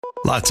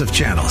Lots of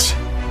channels,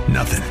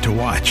 nothing to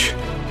watch,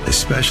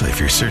 especially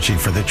if you're searching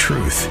for the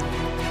truth.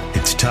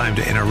 It's time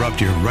to interrupt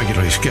your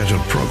regularly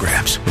scheduled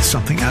programs with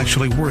something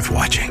actually worth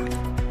watching.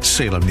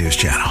 Salem News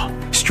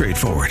Channel.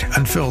 Straightforward,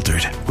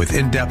 unfiltered, with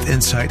in-depth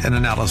insight and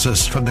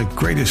analysis from the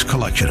greatest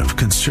collection of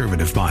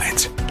conservative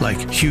minds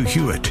like Hugh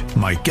Hewitt,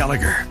 Mike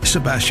Gallagher,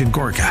 Sebastian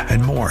Gorka,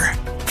 and more.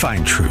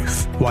 Find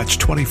truth. Watch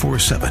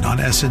 24/7 on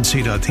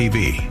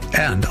snc.tv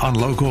and on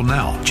Local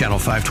Now, Channel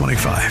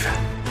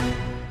 525.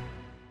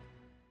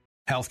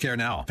 Healthcare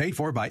Now, paid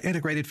for by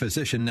Integrated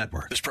Physician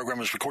Network. This program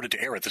is recorded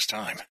to air at this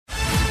time.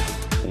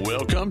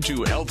 Welcome to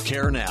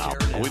Healthcare Now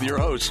with your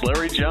hosts,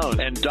 Larry Jones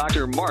and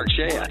Dr. Mark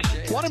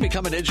Shayat. Want to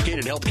become an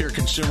educated healthcare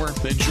consumer?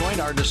 Then join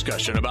our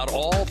discussion about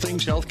all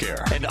things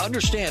healthcare and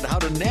understand how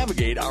to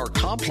navigate our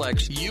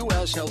complex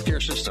U.S.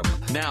 healthcare system.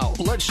 Now,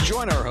 let's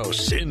join our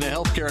hosts in the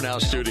Healthcare Now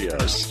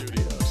studios.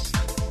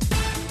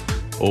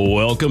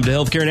 Welcome to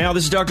Healthcare Now.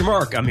 This is Dr.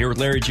 Mark. I'm here with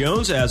Larry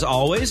Jones, as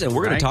always, and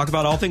we're going to talk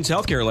about all things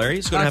healthcare, Larry.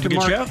 It's going to have a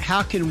good show.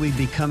 How can we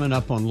be coming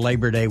up on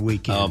Labor Day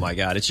weekend? Oh, my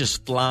God. It's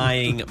just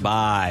flying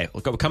by.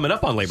 Coming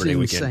up on Labor Day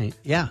weekend. Insane.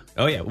 Yeah.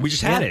 Oh, yeah. We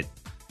just had it.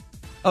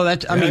 Oh,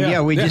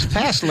 we just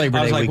passed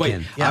Labor Day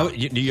weekend.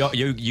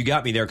 You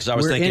got me there because I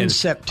was thinking. In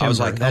September. I was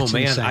like, That's oh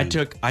man,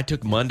 insane. I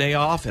took Monday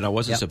off and I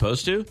wasn't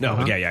supposed to. No,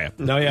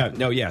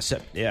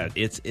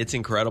 It's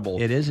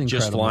incredible. It is incredible.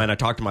 Just flying. I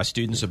talked to my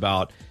students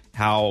about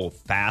how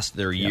fast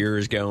their year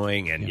is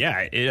going, and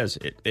it is.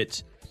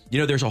 It's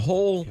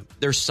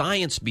there's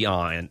science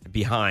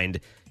behind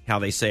how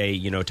they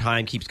say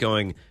time keeps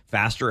going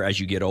faster as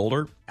you get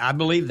older. I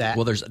believe that.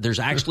 Well, there's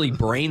actually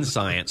brain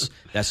science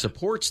that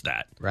supports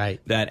that. Right.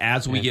 That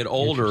as we get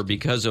older,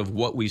 because of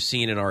what we've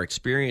seen in our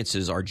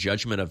experiences, our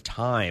judgment of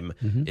time,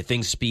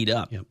 things speed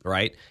up,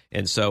 right?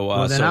 And so,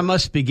 I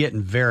must be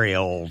getting very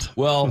old.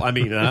 Well, I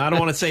mean, I don't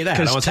want to say that.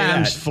 Because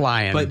time's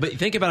flying. But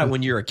think about it.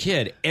 When you're a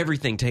kid,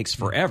 everything takes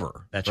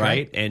forever. That's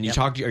right. And you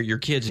talk to your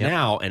kids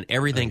now, and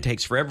everything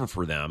takes forever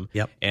for them.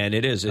 Yep. And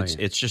it is.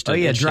 It's just.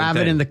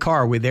 Driving in the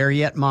car. We there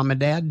yet, Mom and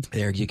Dad?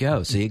 There you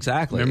go. See,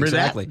 exactly. Remember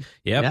that?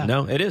 Yep. Yeah.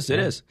 No, it is. It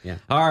is. Yeah.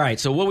 All right.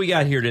 So what we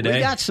got here today? We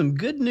got some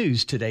good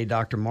news today,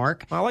 Dr.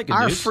 Mark. I like good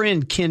Our news.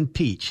 friend Ken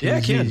Peach,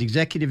 who's the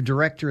executive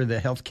director of the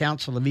Health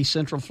Council of East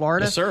Central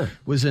Florida, yes, sir,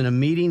 was in a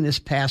meeting this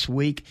past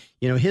week.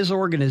 His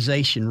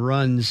organization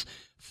runs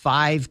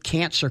 5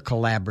 cancer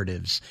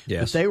collaboratives.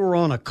 Yes. But they were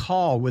on a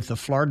call with the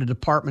Florida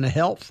Department of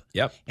Health.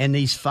 Yep. And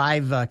these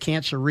 5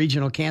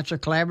 regional cancer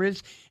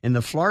collaboratives, and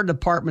the Florida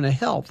Department of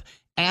Health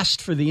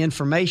asked for the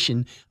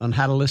information on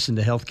how to listen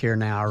to Healthcare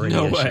Now.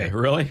 No way.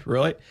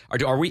 Really?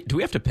 Do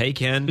we have to pay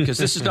Ken? Because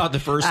this is not the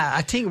first.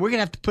 I think we're going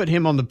to have to put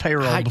him on the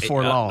payroll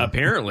before long.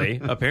 Apparently.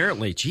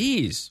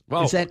 Jeez.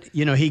 Well, is that,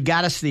 he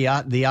got us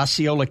the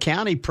Osceola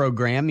County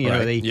program. He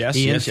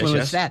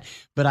influenced that.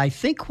 But I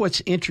think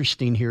what's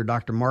interesting here,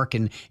 Dr. Mark,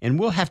 and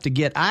we'll have to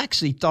get, I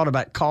actually thought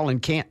about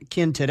calling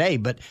Ken today,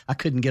 but I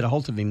couldn't get a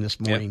hold of him this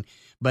morning. Yep.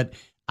 But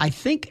I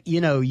think,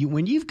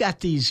 when you've got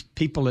these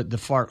people at the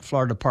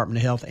Florida Department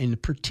of Health, and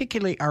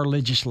particularly our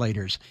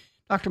legislators,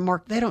 Dr.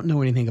 Mark, they don't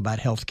know anything about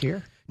health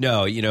care.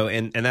 No,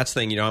 and that's the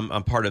thing,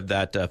 I'm part of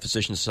that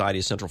Physician Society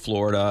of Central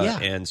Florida,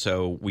 and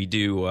so we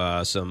do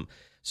some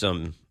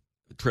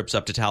trips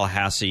up to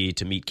Tallahassee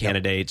to meet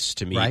candidates,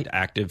 to meet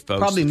active folks,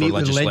 probably meet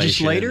with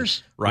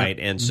legislators, right?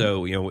 And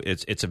so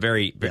it's a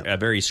very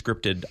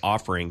scripted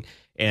offering.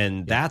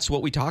 And that's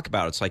what we talk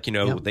about. It's like,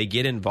 they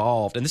get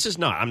involved, and this is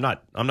not, I'm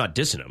not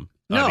dissing them.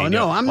 I'm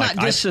not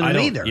dissing them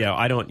either.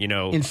 I don't.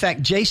 In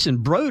fact, Jason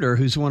Broder,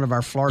 who's one of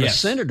our Florida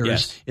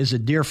senators, is a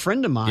dear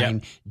friend of mine.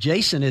 Yep.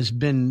 Jason has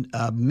been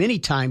many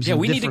times in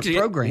different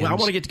programs. I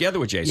want to get together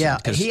with Jason. Yeah,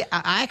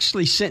 I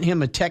actually sent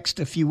him a text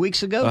a few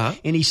weeks ago,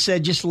 and he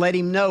said just let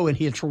him know, and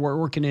he's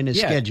working in his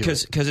schedule.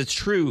 Because it's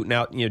true.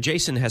 Now,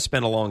 Jason has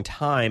spent a long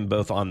time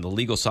both on the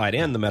legal side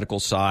and the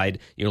medical side,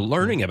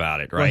 learning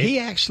about it. Right. Well, he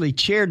actually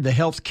chaired the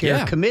health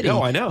care committee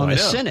on the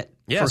Senate.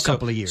 For a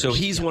couple of years. So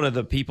he's one of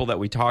the people that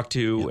we talk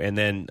to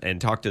and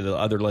talk to the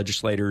other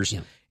legislators. Yeah.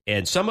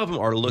 And some of them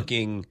are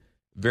looking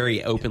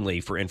very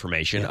openly for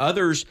information. Yeah.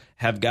 Others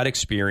have got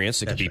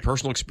experience. It could be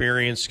personal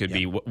experience. It could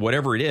be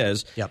whatever it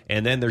is. Yep.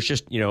 And then there's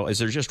just, is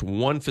there just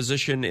one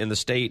physician in the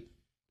state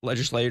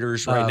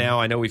legislators right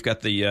now? I know we've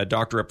got the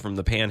doctor up from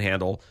the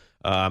Panhandle.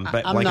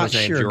 But I'm not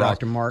sure,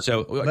 Dr. Mark.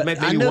 So maybe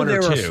I know one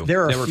or two.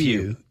 There are a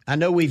few. I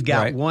know we've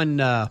got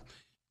one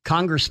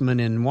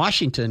congressman in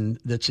Washington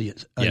that's a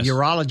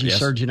urology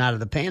surgeon out of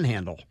the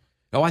Panhandle.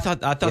 Oh, I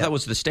thought that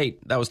was the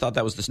state. That was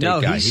the state guy.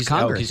 No, he's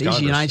Congress. He's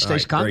the United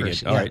States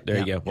Congress. All right, there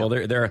you go. Well,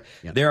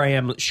 there I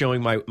am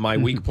showing my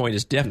weak point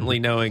is definitely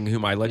knowing who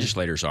my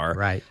legislators are.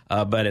 Right.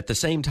 But at the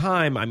same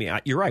time, I mean,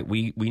 you're right.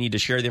 We need to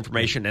share the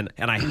information,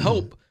 and I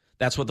hope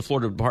that's what the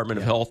Florida Department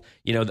of Health.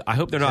 I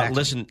hope they're not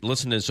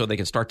listening so they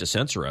can start to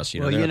censor us.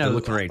 They're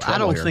looking for any trouble I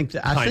don't here. think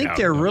that. I think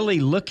they're really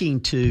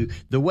looking to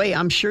the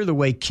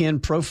way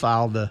Ken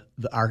profiled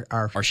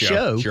our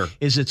show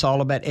is it's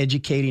all about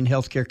educating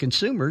healthcare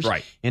consumers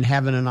and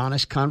having an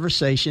honest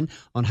conversation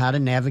on how to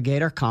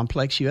navigate our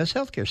complex U.S.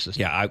 healthcare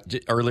system. Yeah,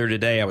 earlier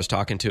today I was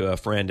talking to a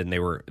friend and they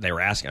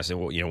were asking. I said,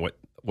 well,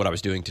 what I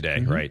was doing today,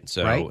 right?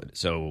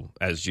 So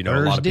as you know,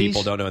 a lot of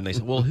people don't know, and they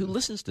say, "Well, who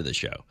listens to the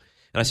show?"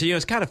 And I said,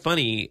 it's kind of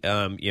funny.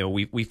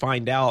 We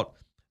find out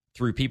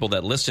through people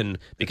that listen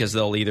because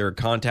they'll either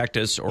contact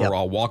us or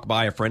I'll walk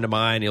by a friend of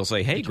mine. And he'll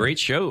say, "Hey, great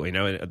show!"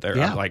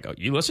 I'm like, "Oh,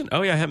 you listen?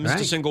 Oh yeah, I haven't missed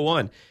a single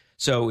one."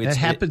 So that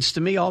happens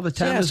to me all the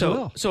time as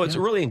well. So it's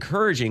really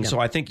encouraging. Yeah. So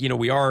I think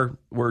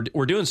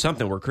we're doing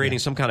something. We're creating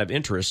some kind of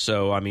interest.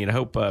 So I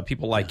hope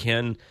people like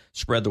Ken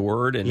spread the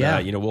word, and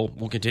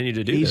we'll continue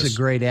to do this. He's a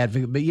great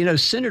advocate. But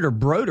Senator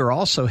Broder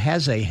also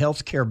has a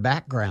healthcare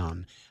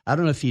background. I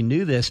don't know if you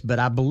knew this, but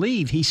I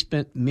believe he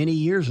spent many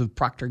years with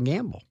Procter &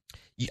 Gamble.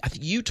 I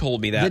think you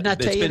told me that. Didn't I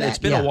tell you that? It's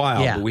been a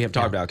while, but we have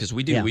talked about it because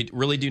we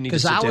really do need to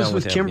sit down with him. Because I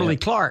was with Kimberly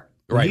Clark.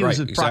 He was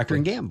with Procter &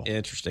 Gamble.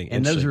 Interesting.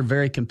 And those are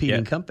very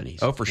competing companies.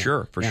 Oh, for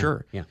sure.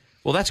 Yeah.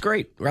 Well, that's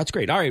great. All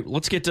right,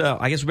 let's get to,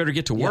 I guess we better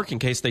get to work in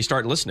case they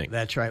start listening.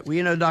 That's right.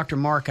 Well, Dr.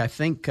 Mark, I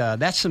think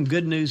that's some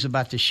good news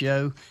about the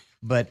show,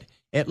 but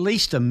at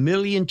least 1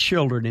 million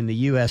children in the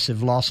U.S.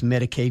 have lost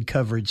Medicaid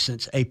coverage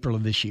since April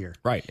of this year.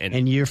 Right.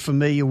 And you're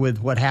familiar with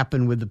what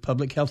happened with the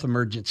public health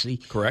emergency.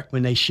 Correct.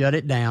 When they shut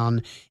it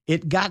down.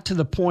 It got to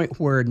the point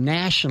where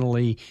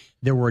nationally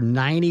there were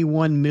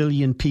 91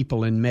 million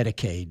people in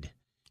Medicaid.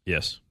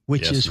 Yes.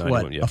 Which is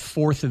what, a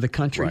fourth of the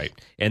country? Right.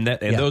 And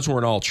those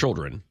weren't all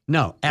children.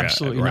 No,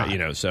 absolutely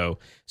not. So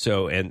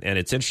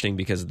it's interesting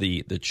because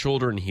the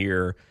children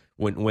here,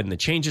 when the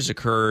changes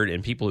occurred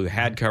and people who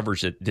had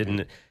coverage that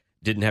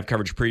didn't have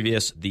coverage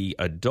previous, the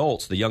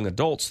young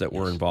adults that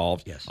were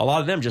involved, a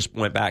lot of them just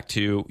went back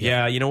to,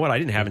 you know what, I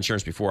didn't have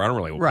insurance before. I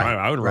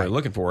wasn't really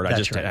looking for it. I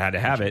just had to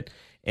have it.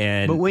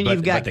 But when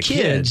you've got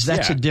kids,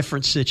 that's a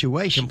different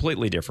situation.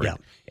 Completely different.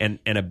 Yeah.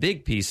 And a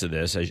big piece of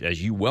this,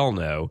 as you well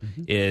know,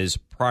 is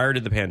prior to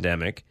the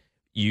pandemic,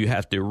 you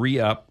have to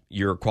re-up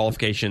your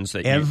qualifications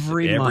that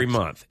every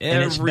month.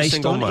 And it's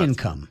based on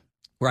income.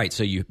 Right.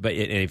 So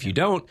if you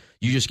don't,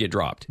 you just get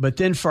dropped. But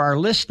then for our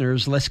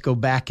listeners, let's go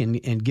back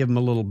and give them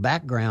a little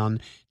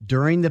background.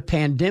 During the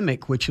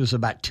pandemic, which was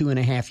about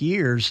 2.5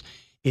 years,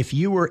 if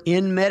you were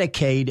in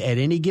Medicaid at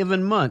any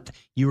given month,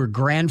 you were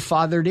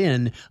grandfathered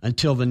in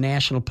until the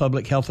national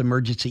public health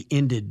emergency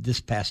ended this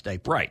past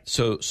April. Right.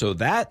 So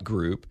that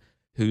group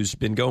who's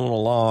been going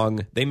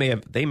along, they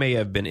may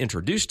have been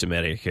introduced to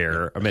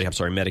Medicare.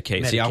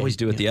 Medicaid. See, I always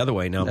do it the other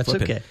way. Now I'm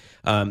flipping. Okay.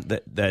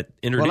 That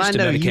introduced to Medicaid. Well, I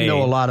know you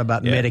know a lot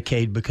about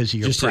Medicaid because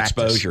of your just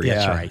practice. Exposure.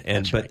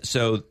 That's right.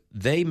 So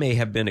they may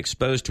have been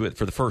exposed to it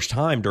for the first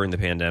time during the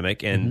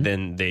pandemic, and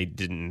then they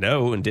didn't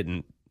know and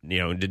didn't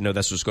know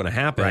this was going to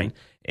happen. Right.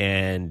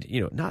 And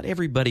not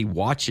everybody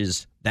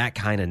watches that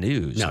kind of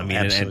news. No,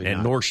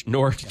 and nor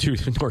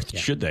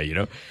should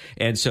they.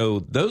 And so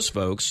those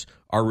folks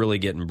are really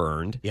getting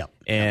burned. Yeah.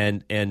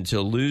 And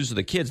to lose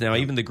the kids now,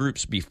 even the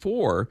groups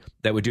before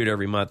that would do it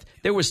every month,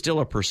 there was still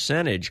a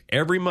percentage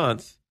every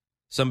month.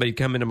 Somebody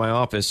come into my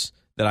office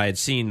that I had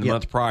seen the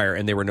month prior,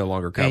 and they were no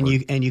longer covered.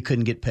 And you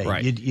couldn't get paid.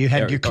 Right. You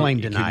had your claim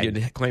denied.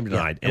 Your claim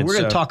denied. And we're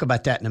going to talk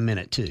about that in a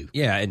minute, too.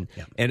 Yeah,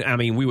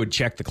 and we would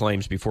check the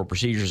claims before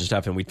procedures and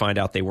stuff, and we'd find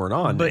out they weren't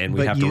on, and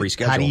we'd have to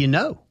reschedule. How do you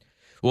know?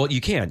 Well,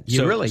 you can.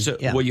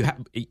 Well,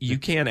 you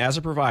can, as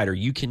a provider,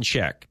 you can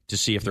check to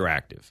see if they're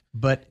active.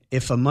 But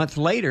if a month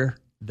later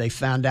they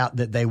found out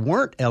that they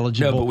weren't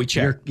eligible,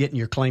 you're getting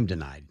your claim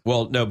denied.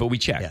 Well, no, but we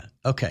check. Yeah.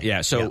 Okay.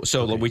 Yeah.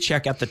 So we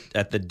check at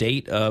the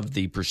date of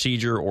the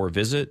procedure or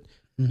visit.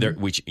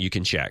 You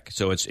can check.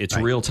 So it's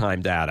real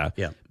time data.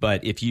 Yeah.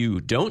 But if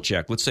you don't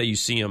check, let's say you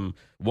see them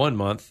 1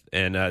 month,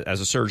 and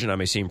as a surgeon, I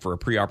may see them for a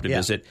preoperative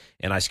visit,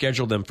 and I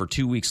schedule them for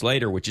 2 weeks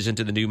later, which is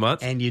into the new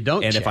month. And you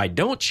don't. And check. if I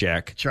don't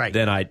check,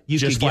 then you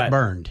could get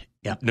burned.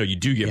 Yeah. No, you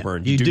do get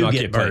burned. You do not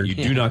get paid. You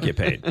do not get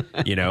paid.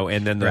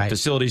 And then the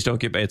facilities don't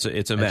get paid.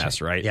 It's a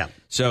mess, right? Yeah.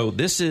 So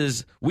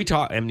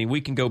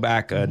we can go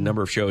back a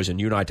number of shows, and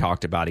you and I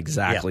talked about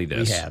exactly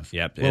this. We have.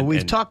 Yep. Well,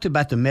 we've talked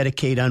about the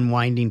Medicaid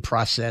unwinding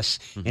process,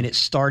 and it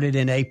started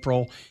in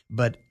April.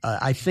 But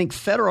I think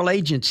federal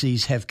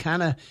agencies have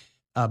kind of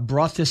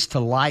brought this to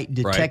light,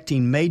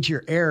 detecting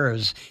major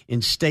errors in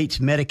states'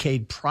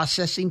 Medicaid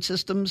processing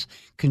systems,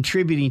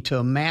 contributing to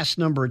a mass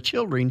number of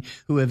children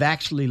who have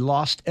actually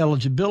lost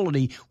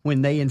eligibility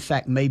when they, in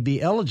fact, may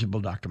be eligible,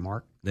 Dr.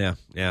 Mark. Yeah,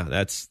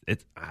 that's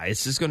it.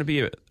 This is going to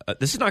be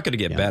this is not going to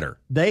get better.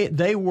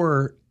 They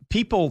were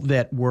people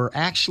that were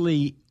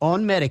actually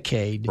on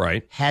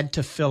Medicaid had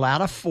to fill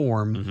out a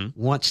form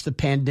once the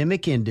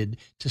pandemic ended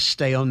to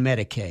stay on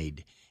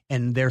Medicaid.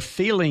 And they're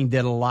feeling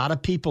that a lot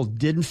of people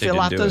didn't fill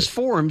out those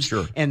forms,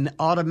 and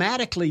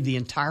automatically the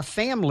entire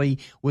family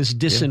was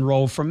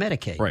disenrolled from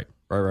Medicaid. Right.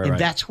 And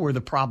that's where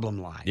the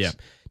problem lies. Yeah.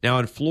 Now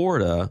in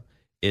Florida,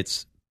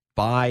 it's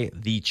by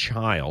the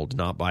child,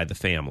 not by the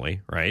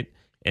family, right?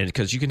 And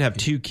because you can have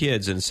two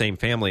kids in the same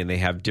family, and they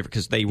have different,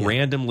 because they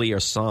randomly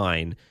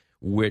assign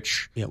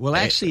which. Yeah. Well,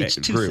 actually, it's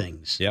two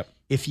things. Yep.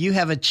 If you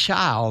have a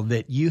child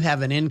that you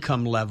have an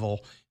income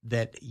level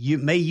that you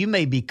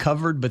may be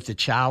covered, but the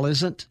child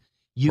isn't.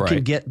 You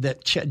can get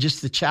that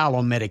just the child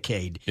on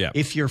Medicaid. Yeah.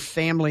 If your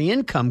family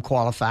income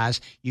qualifies,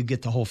 you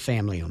get the whole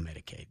family on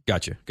Medicaid.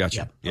 Gotcha.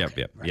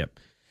 Yep.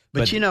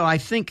 But I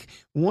think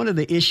one of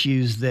the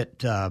issues that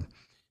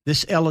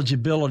this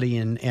eligibility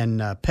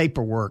and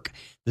paperwork,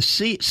 the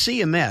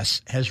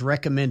CMS has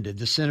recommended,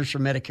 the Centers for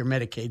Medicare and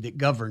Medicaid that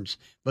governs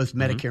both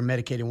Medicare and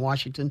Medicaid in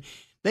Washington,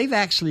 they've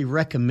actually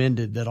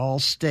recommended that all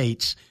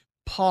states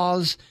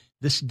pause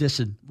this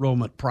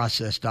disenrollment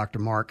process, Dr.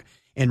 Mark,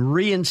 and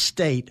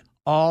reinstate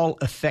all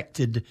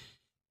affected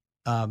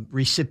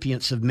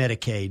recipients of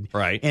Medicaid,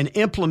 and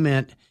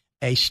implement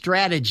a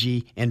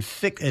strategy and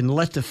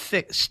let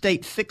the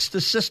state fix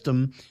the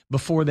system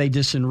before they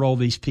disenroll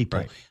these people.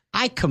 Right.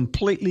 I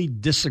completely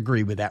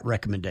disagree with that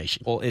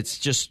recommendation. Well, it's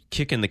just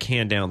kicking the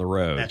can down the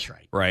road. That's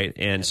right. Right.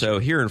 And so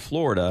here in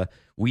Florida,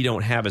 we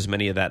don't have as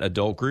many of that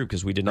adult group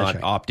because we did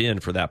not opt in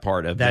for that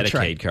part of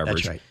Medicaid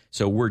coverage. That's right.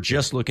 So we're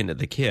just looking at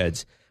the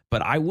kids.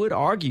 But I would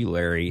argue,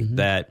 Larry,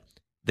 that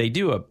they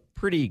do a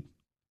pretty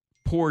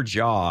poor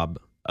job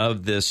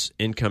of this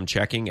income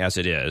checking as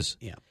it is.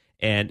 Yeah.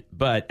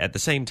 But at the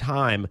same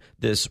time,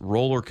 this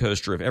roller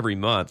coaster of every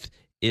month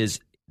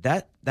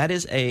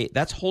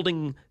that's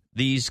holding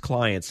these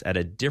clients at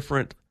a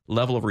different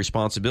level of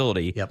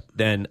responsibility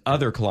than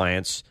other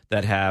clients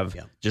that have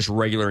just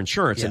regular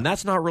insurance. And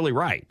that's not really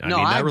right. I mean,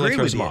 that really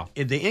throws them off.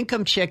 The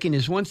income checking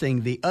is one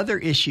thing. The other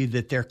issue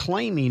that they're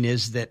claiming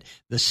is that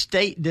the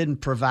state didn't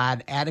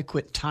provide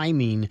adequate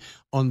timing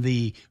on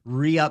the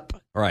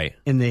re-up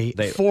in the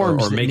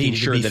forms that need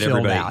to be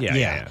filled out.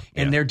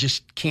 And they're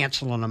just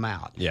canceling them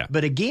out. Yeah.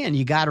 But again,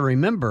 you got to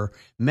remember,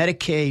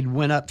 Medicaid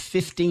went up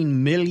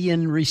 15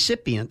 million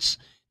recipients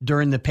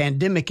during the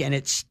pandemic, and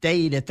it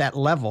stayed at that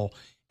level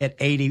at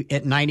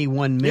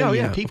 91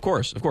 million people.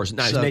 Of course.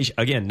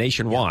 Again,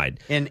 nationwide.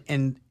 Yeah.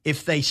 And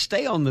if they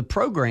stay on the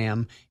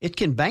program, it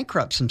can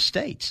bankrupt some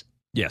states.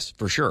 Yes,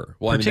 for sure.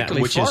 Well,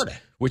 particularly Florida.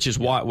 Which is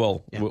why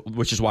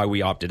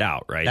we opted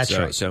out, right? That's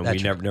right. So we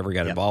never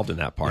got involved in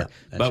that part.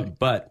 Yeah,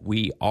 but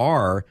we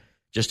are,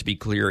 just to be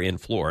clear, in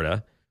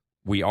Florida,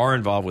 we are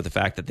involved with the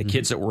fact that the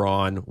kids that were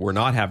on were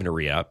not having to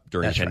re-up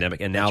during the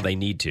pandemic, and now they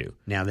need to.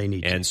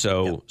 And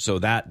so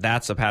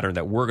that's a pattern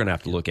that we're going to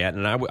have to look at.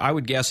 And I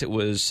would guess it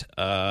was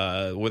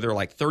were there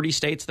like 30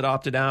 states that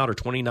opted out, or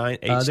 29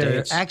 states? There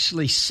are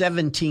actually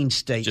 17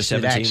 states just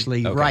 17? That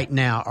actually right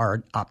now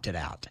are opted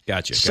out.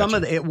 Gotcha.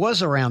 It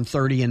was around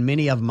 30, and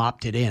many of them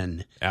opted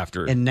in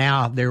after. And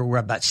now there were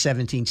about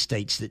 17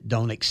 states that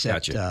don't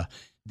accept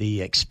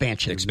the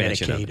expansion of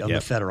Medicaid on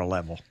the federal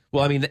level.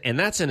 Well, I mean, and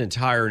that's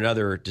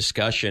another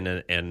discussion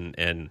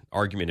and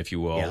argument, if you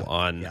will,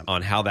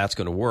 on how that's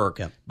going to work.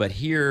 Yeah. But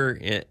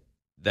here,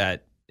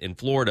 in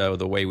Florida,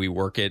 the way we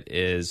work it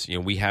is,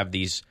 we have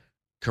these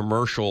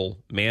commercial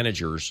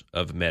managers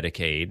of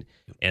Medicaid,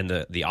 and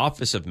the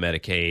Office of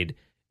Medicaid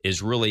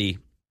is really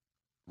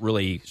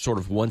sort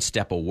of one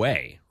step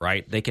away,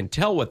 right? They can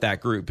tell what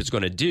that group is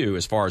going to do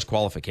as far as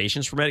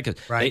qualifications for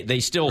Medicaid. They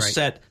still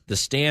set the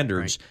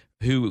standards.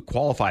 Who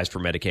qualifies for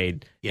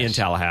Medicaid in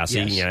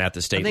Tallahassee at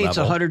the state level. I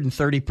think it's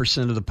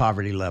 130% of the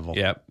poverty level.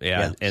 Yep.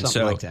 And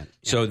so, like that.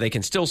 So they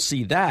can still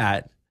see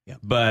that,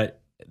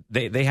 but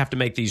they have to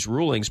make these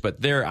rulings.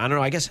 But I don't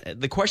know, I guess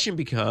the question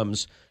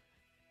becomes,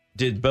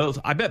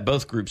 I bet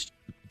both groups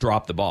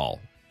dropped the ball,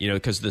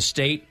 because the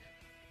state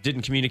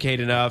didn't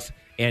communicate enough,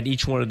 and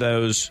each one of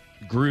those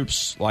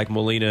groups, like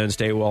Molina and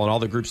Stay-Well and all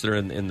the groups that are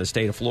in the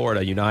state of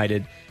Florida,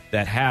 United,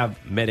 that have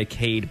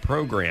Medicaid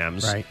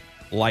programs,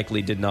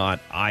 likely did not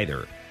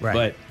either.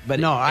 Right. But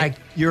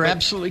you're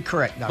absolutely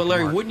correct, Dr. But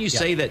Larry, Mark. wouldn't you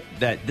say that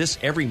this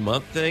every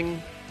month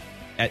thing,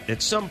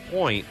 at some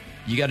point,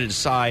 you got to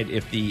decide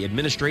if the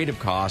administrative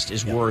cost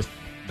is worth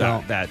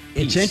that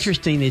piece? It's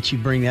interesting that you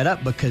bring that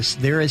up, because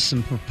there is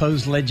some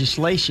proposed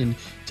legislation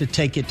to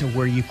take it to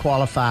where you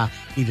qualify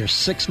either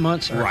 6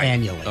 months or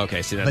annually.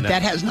 Okay, so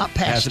that has not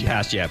passed yet. Hasn't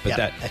passed yet,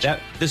 but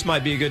this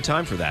might be a good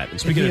time for that. And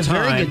speaking of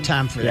time, very good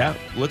time for that.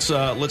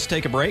 Let's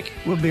take a break.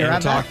 We'll be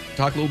right back.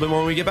 Talk a little bit more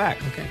when we get back.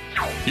 Okay.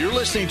 You're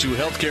listening to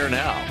Healthcare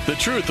Now, the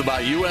truth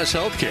about U.S.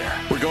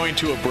 healthcare. We're going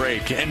to a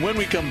break, and when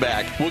we come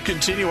back, we'll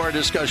continue our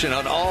discussion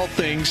on all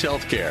things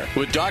healthcare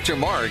with Dr.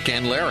 Mark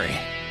and Larry.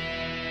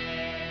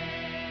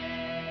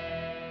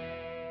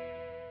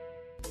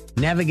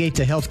 Navigate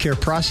the healthcare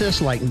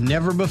process like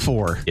never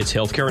before. It's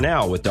Healthcare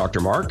Now with Dr.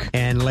 Mark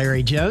and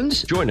Larry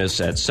Jones. Join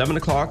us at 7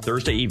 o'clock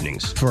Thursday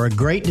evenings for a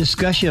great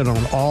discussion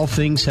on all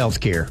things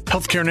healthcare.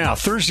 Healthcare Now,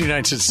 Thursday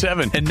nights at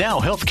 7. And now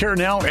Healthcare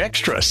Now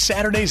Extra,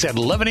 Saturdays at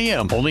 11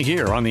 a.m. Only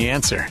here on The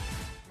Answer.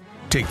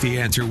 Take The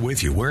Answer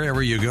with you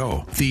wherever you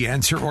go.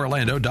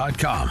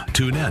 TheAnswerOrlando.com.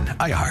 Tune in,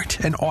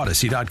 iHeart, and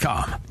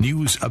Odyssey.com.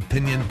 News,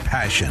 opinion,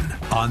 passion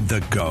on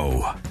the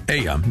go.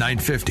 AM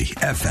 950,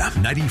 FM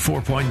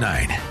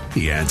 94.9.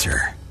 The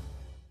Answer.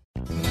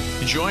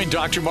 Join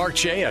Dr. Mark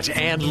Chayet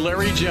and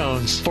Larry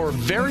Jones for a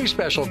very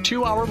special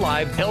 2-hour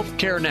live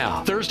Healthcare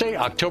Now, Thursday,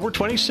 October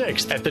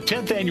 26th at the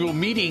 10th annual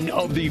meeting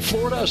of the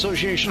Florida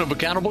Association of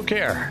Accountable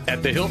Care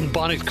at the Hilton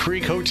Bonnet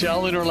Creek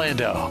Hotel in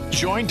Orlando.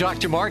 Join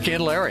Dr. Mark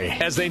and Larry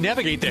as they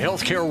navigate the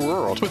healthcare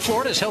world with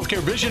Florida's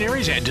healthcare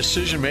visionaries and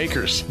decision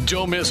makers.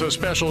 Don't miss a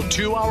special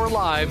 2-hour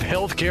live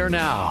Healthcare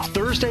Now,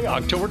 Thursday,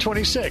 October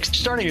 26th,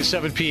 starting at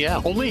 7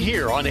 p.m. Only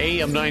here on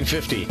AM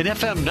 950 and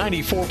FM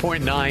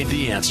 94.9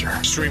 The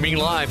Answer. Streaming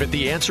live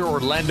at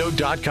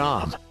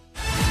theanswerorlando.com.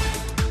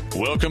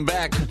 Welcome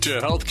back to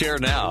Healthcare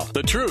Now,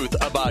 the truth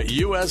about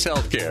U.S.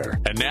 healthcare.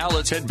 And now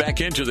let's head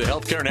back into the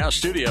Healthcare Now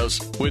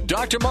studios with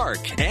Dr.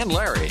 Mark and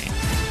Larry.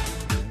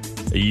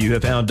 You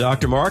have found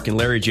Dr. Mark and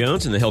Larry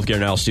Jones in the Healthcare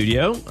Now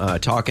studio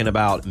talking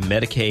about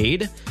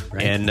Medicaid.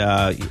 Right. And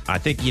I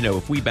think,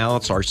 if we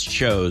balance our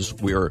shows,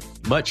 we're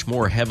much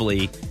more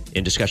heavily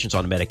in discussions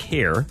on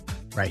Medicare.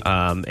 Right.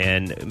 And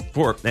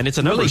it's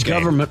a numbers game.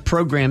 Government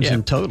programs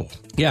in total.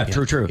 Yeah,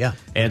 true. Yeah.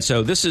 And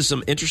so this is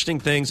some interesting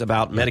things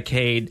about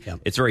Medicaid. Yeah.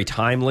 It's very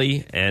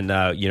timely, and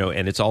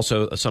and it's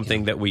also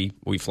something that we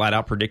flat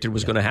out predicted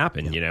was going to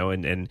happen.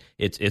 And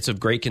it's of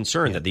great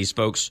concern that these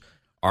folks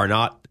are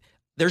not.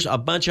 There's a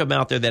bunch of them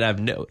out there that have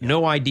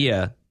no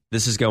idea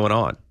this is going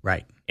on.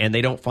 Right. And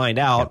they don't find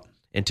out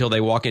until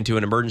they walk into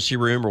an emergency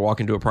room or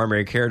walk into a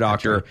primary care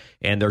doctor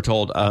and they're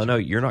told, no,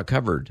 you're not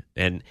covered.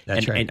 And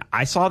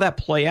I saw that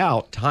play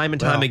out time and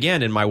time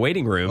again in my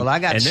waiting room.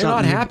 And they're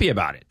not happy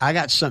about it. I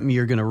got something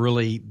you're going to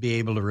really be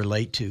able to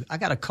relate to. I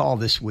got a call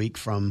this week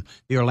from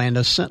the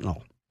Orlando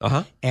Sentinel.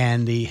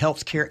 And the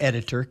healthcare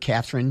editor,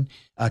 Carolyn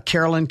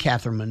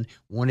Catherman,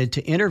 wanted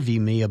to interview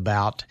me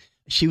about.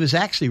 She was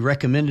actually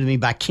recommended to me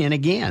by Ken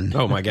again.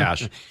 Oh, my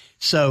gosh.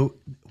 So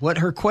what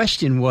her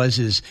question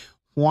is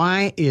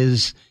why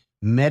is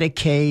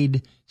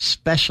Medicaid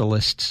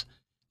specialists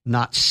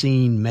not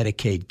seeing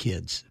Medicaid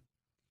kids?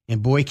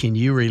 And boy, can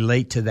you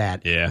relate to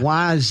that. Yeah.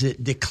 Why is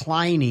it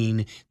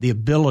declining the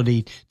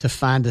ability to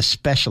find a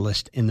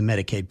specialist in the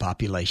Medicaid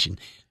population?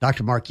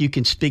 Dr. Mark, you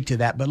can speak to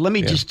that, but let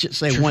me just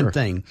say one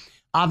thing.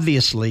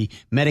 Obviously,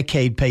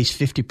 Medicaid pays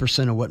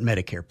 50% of what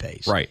Medicare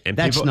pays. Right. And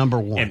that's number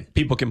one. And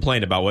people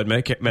complain about what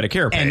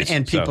Medicare pays.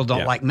 And people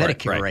don't like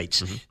Medicare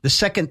rates. Mm-hmm. The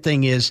second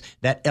thing is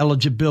that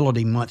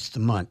eligibility month to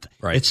month.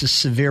 Right. It's a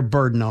severe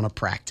burden on a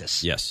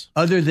practice. Yes.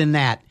 Other than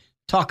that,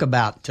 talk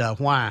about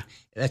why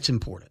that's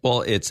important.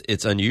 Well,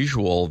 it's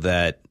unusual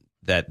that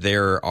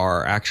there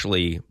are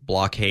actually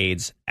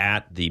blockades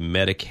at the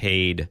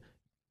Medicaid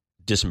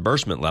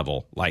disbursement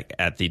level, like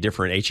at the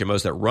different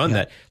HMOs that run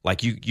that.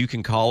 Like you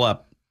can call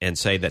up and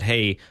say that,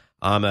 hey,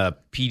 I'm a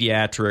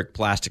pediatric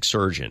plastic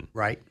surgeon.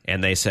 Right.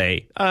 And they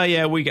say,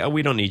 we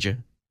don't need you.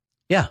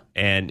 Yeah.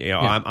 And,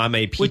 I'm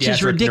a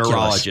pediatric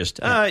neurologist.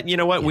 Yeah. You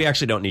know what? We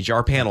actually don't need you.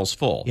 Our panel's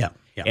full. Yeah.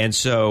 And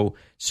so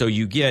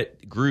you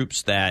get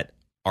groups that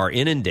are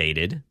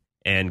inundated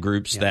and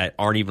groups that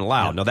aren't even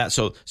allowed. Now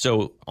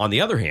so on the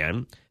other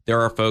hand,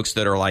 there are folks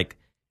that are like,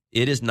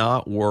 it is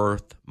not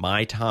worth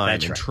my time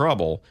and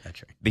trouble.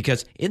 That's right.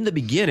 Because in the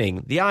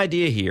beginning, the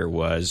idea here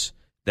was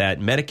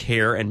that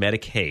Medicare and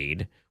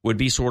Medicaid would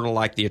be sort of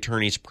like the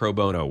attorney's pro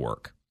bono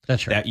work.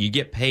 That's right. That you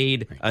get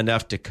paid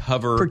enough to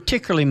cover...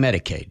 Particularly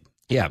Medicaid.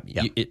 Yeah.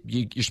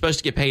 You're supposed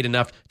to get paid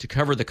enough to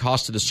cover the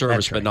cost of the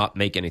service but not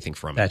make anything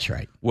from it. That's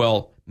right.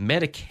 Well,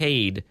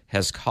 Medicaid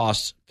has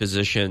cost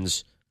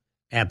physicians...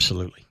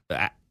 Absolutely.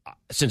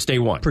 Since day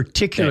one.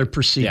 Particular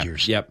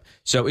procedures. Yep.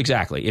 So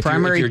exactly. If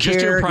primary you're care,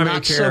 just doing primary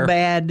not care, so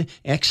bad.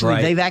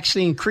 Actually, they've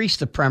actually increased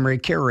the primary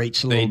care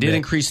rates a little bit. They did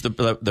increase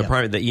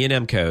the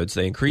E&M codes.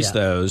 They increased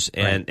those.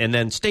 And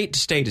then state to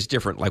state is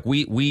different. Like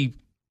we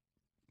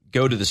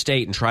go to the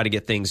state and try to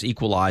get things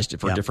equalized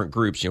for different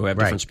groups. We have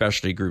different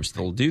specialty groups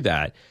that will do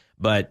that.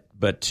 But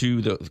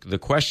to the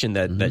question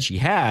that she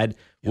had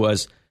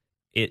was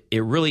it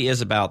really is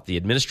about the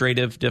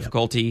administrative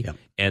difficulty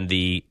and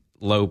the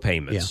low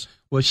payments. Yeah.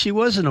 Well, she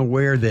wasn't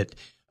aware that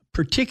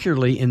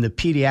particularly in the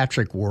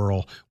pediatric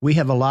world, we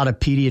have a lot of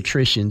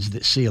pediatricians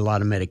that see a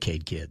lot of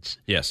Medicaid kids.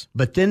 Yes.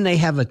 But then they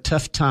have a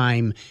tough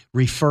time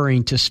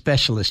referring to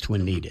specialists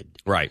when needed.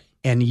 Right.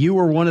 And you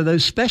were one of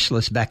those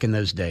specialists back in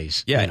those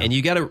days. Yeah, and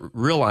you got to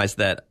realize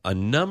that a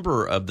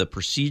number of the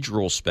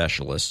procedural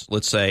specialists,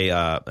 let's say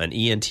an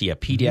ENT, a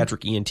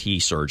pediatric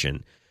ENT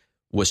surgeon,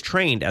 was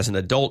trained as an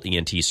adult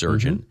ENT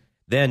surgeon,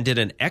 then did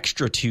an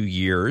extra 2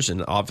 years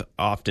and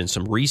often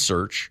some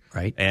research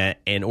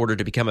in order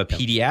to become a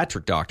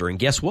pediatric doctor. And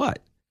guess what?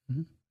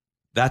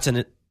 That's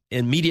an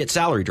immediate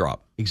salary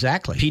drop.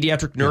 Exactly.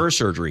 Pediatric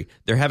neurosurgery.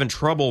 They're having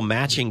trouble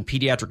matching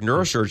pediatric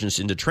neurosurgeons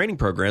into training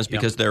programs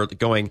because they're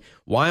going,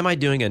 why am I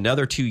doing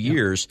another 2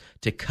 years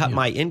to cut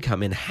my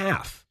income in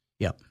half?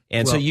 Yep.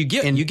 And so you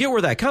get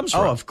where that comes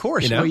from. Oh, of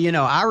course.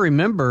 Well, I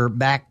remember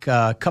back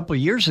a couple of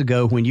years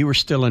ago when you were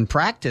still in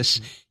practice,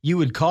 you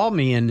would call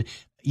me and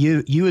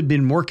you had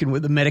been working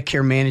with the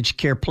Medicare managed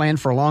care plan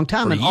for a long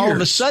time, and all of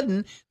a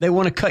sudden they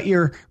want to cut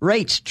your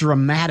rates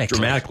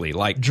dramatically,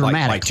 like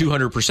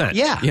 200%.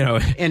 Yeah,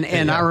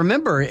 and I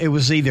remember it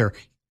was either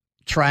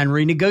try and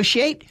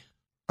renegotiate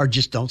or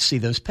just don't see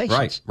those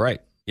patients. Right.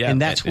 Yeah,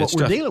 and that's what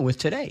we're dealing with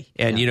today.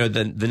 And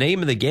the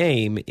name of the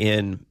game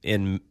in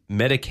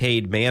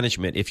Medicaid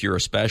management, if you're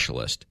a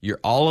specialist,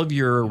 all of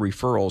your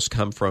referrals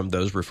come from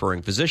those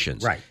referring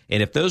physicians. Right.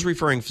 And if those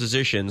referring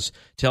physicians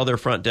tell their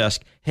front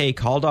desk, "Hey,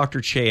 call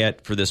Dr.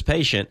 Chayet for this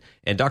patient,"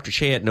 and Dr.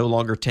 Chayet no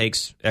longer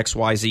takes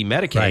XYZ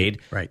Medicaid,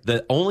 right.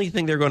 The only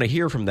thing they're going to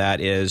hear from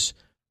that is,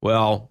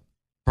 well,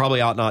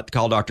 probably ought not to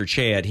call Dr.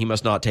 Chayet. He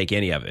must not take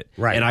any of it.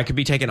 Right. And I could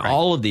be taking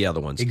all of the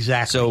other ones.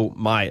 Exactly. So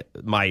my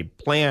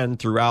plan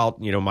throughout,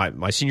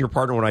 my senior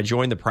partner when I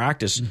joined the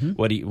practice,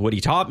 what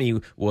he taught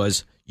me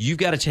was you've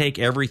got to take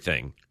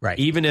everything. Right.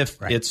 Even if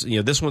it's,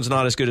 this one's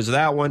not as good as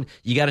that one,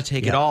 you got to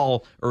take it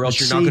all or else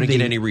you're not going to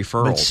get any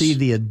referrals. But see,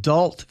 the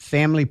adult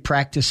family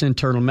practice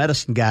internal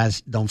medicine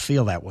guys don't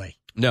feel that way.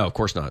 No, of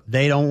course not.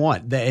 They don't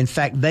want that. In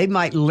fact, they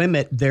might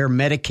limit their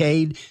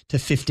Medicaid to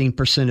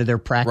 15% of their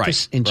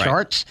practice in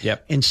charts.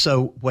 Yep. And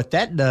so what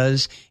that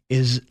does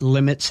is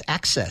limits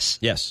access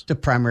to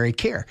primary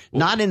care.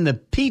 Well, not in the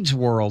peds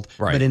world,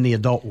 but in the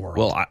adult world.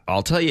 Well,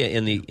 I'll tell you,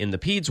 in the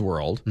peds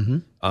world,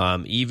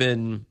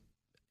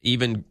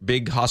 even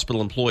big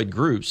hospital employed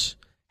groups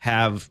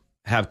have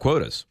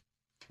quotas.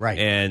 Right.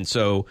 And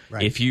so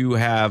if you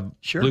have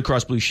Blue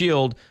Cross Blue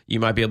Shield, you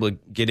might be able to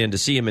get in to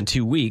see them in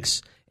 2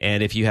 weeks.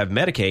 And if you have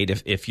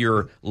Medicaid, if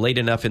you're late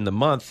enough in the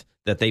month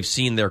that they've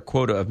seen their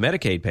quota of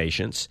Medicaid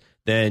patients,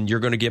 then you're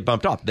going to get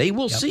bumped off. They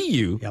will see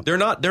you. Yep. They're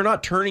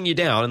not turning you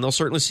down, and they'll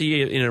certainly see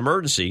you in an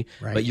emergency,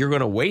 but you're going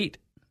to wait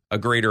a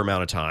greater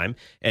amount of time.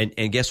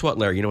 And guess what,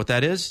 Larry? You know what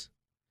that is?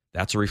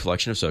 That's a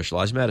reflection of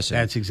socialized medicine.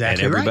 That's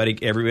exactly right.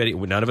 And everybody,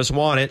 none of us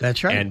want it.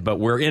 That's right. But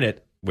we're in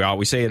it. We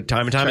always say it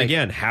time and time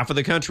again. Half of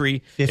the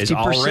country is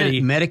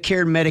already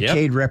Medicare and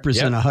Medicaid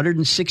represent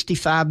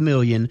 165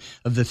 million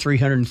of the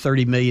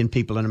 330 million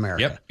people in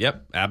America.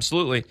 Yep,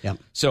 absolutely. Yep.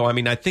 So, I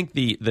mean, I think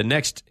the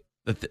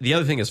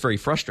other thing that's very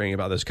frustrating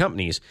about those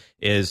companies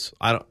is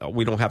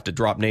we don't have to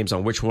drop names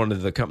on which one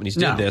of the companies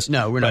did this.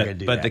 No, we're not going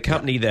to do that. But the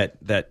company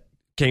that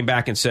came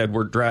back and said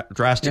we're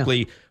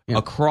drastically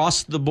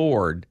across the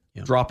board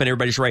dropping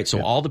everybody's rates.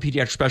 So all the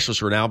pediatric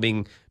specialists are now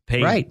being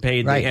paid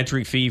the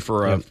entry fee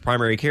for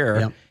primary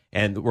care,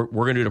 and we're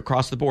going to do it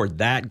across the board.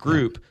 That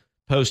group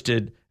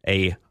posted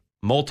a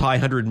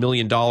multi-$100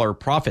 million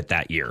profit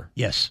that year.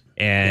 Yes.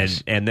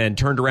 And then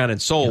turned around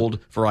and sold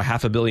for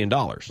 $500 million.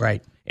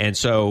 Right. And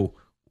so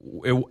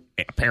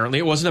apparently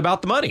it wasn't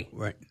about the money.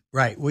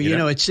 Right. Well, you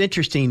know, it's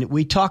interesting.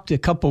 We talked a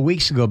couple of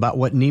weeks ago about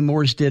what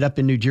Nemours did up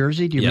in New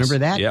Jersey. Do you remember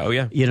that? Yeah. Oh,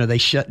 yeah. You know, they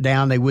shut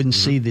down. They wouldn't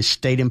see the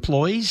state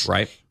employees.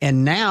 Right.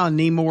 And now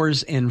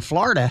Nemours in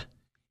Florida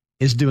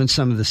is doing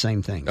some of the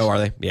same things. Oh, are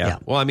they? Yeah.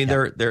 Well, I mean,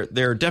 they're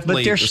definitely,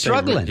 but they're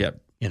struggling.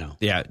 You know.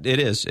 Yeah, it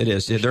is.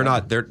 They're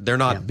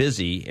not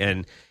busy,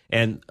 and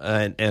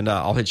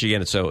I'll hit you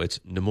again. So it's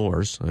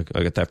Nemours.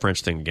 I got that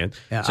French thing again.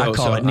 Yeah, I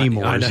call it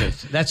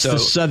Nemours. That's the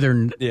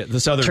southern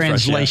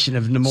translation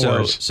of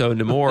Nemours. So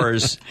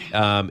Nemours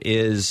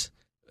is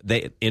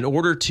in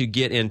order to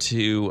get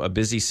into a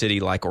busy city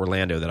like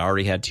Orlando that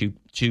already had two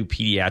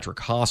pediatric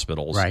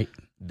hospitals. Right.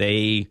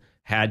 They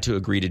had to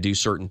agree to do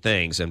certain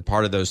things, and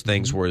part of those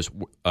things was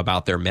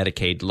about their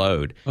Medicaid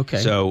load. Okay.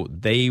 So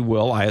they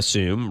will, I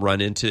assume, run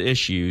into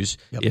issues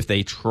if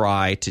they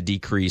try to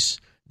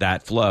decrease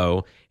that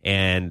flow.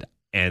 And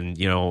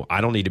you know, I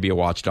don't need to be a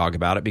watchdog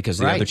about it because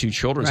the other two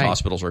children's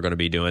hospitals are going to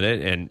be doing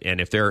it. And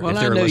if they're I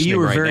know listening you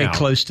were right very now,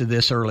 close to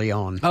this early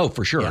on. Oh,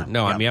 for sure.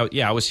 I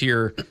mean, I was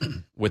here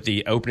with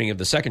the opening of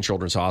the second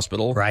children's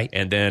hospital,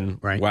 and then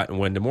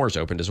when Nemours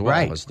opened as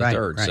well as the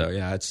third. So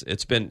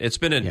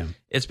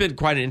it's been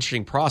quite an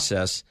interesting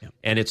process,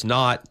 and it's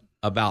not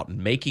about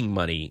making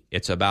money.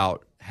 It's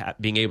about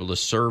being able to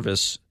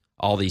service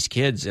all these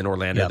kids in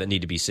Orlando that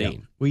need to be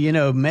seen. Well, you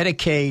know,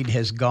 Medicaid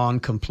has gone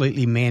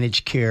completely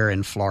managed care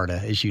in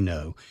Florida, as you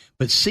know.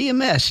 But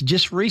CMS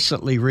just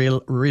recently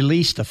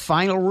released a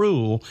final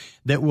rule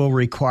that will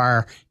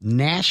require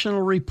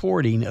national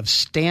reporting of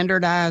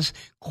standardized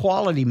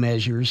quality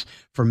measures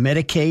for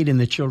Medicaid and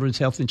the Children's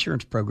Health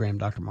Insurance Program,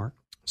 Dr. Mark.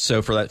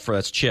 So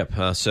that's CHIP.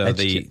 So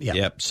that's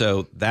CHIP,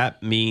 So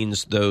that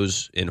means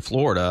those in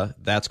Florida,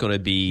 that's going to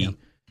be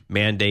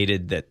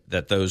mandated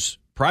that those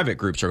private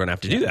groups are going to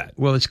have to do that.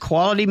 Well, it's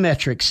quality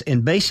metrics,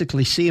 and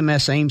basically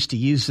CMS aims to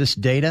use this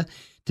data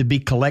to be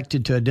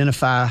collected to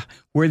identify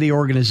where the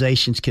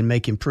organizations can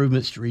make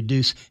improvements to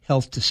reduce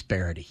health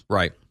disparity.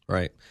 Right.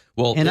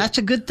 Well, and that's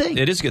a good thing.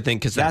 It is a good thing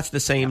because that's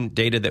the same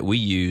data that we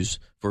use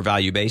for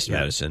value-based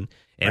medicine,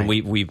 and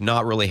we've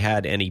not really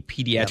had any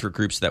pediatric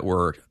groups that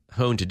were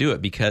honed to do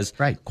it because,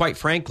 quite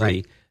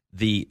frankly,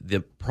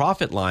 the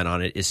profit line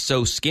on it is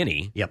so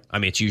skinny. I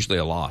mean, it's usually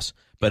a loss.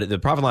 But the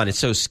profit line is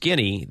so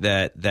skinny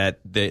that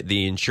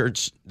the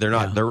insurance they're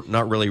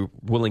not really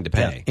willing to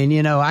pay. And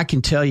you know, I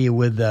can tell you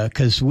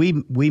because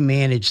we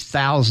manage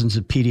thousands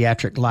of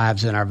pediatric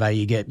lives in our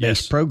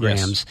value-based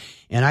programs,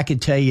 and I can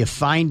tell you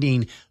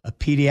finding a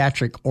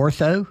pediatric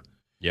ortho,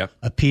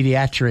 a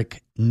pediatric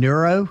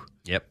neuro,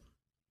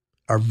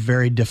 are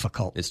very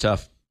difficult. It's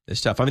tough.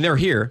 is tough. I mean, they're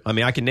here. I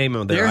mean, I can name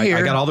them. They're here.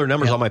 I got all their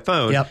numbers on my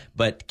phone.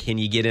 But can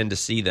you get in to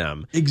see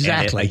them?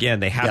 Exactly. And again,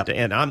 they have to.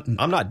 And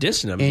I'm not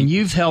dissing them. And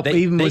you've helped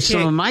even with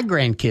some of my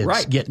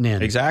grandkids getting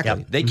in.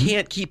 Exactly. They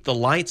can't keep the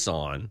lights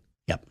on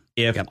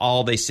if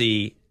all they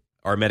see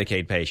are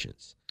Medicaid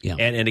patients. Yeah.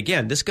 And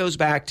again, this goes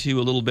back to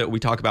a little bit, we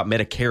talk about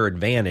Medicare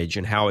Advantage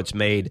and how it's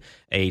made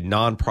a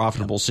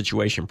non-profitable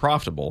situation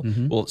profitable.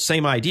 Well,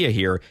 same idea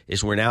here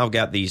is we're now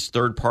got these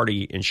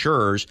third-party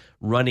insurers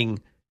running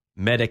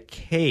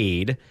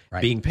Medicaid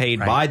being paid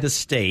by the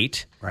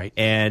state,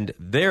 and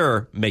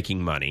they're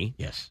making money,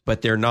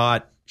 but they're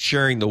not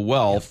sharing the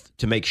wealth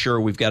to make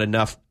sure we've got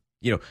enough.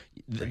 You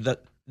know,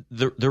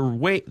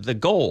 the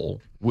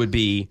goal would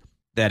be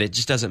that it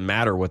just doesn't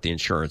matter what the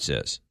insurance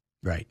is.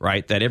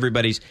 Right. That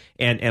everybody's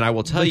and I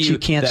will tell you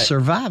can't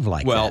survive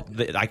like that.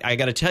 Well, I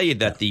got to tell you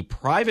that the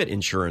private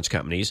insurance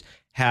companies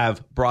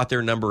have brought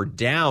their number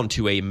down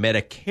to a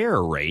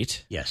Medicare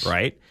rate. Yes.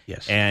 Right.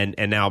 Yes. And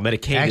now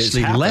Medicaid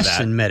actually is half less of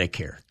that. than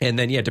Medicare. And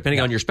then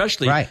depending on your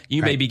specialty,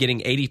 you may be getting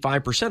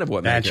 85% of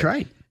what Medicare. That's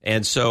right.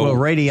 And so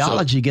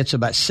radiology gets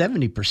about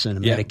 70%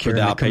 of Medicare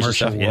in the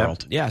commercial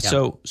world. Yeah.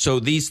 So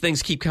these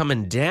things keep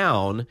coming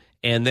down,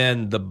 and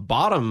then the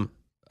bottom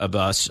of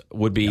us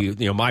would be,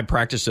 my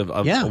practice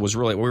was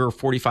really, we were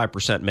 45%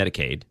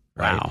 Medicaid.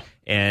 Right. Wow.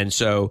 And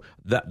so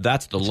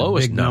that's the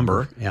lowest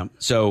number.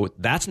 So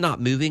that's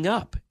not moving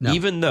up,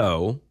 even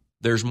though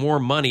there's more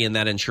money in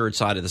that insured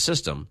side of the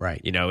system. Right.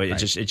 It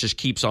just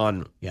keeps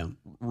on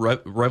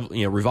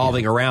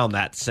revolving around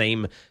that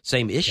same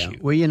issue.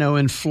 Well,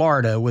 in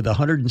Florida with a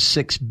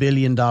 $106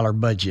 billion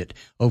budget,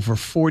 over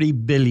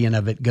 $40 billion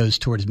of it goes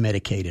towards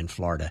Medicaid in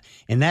Florida.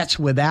 And that's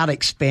without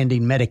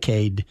expanding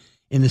Medicaid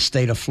in the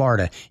state of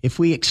Florida. If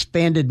we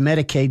expanded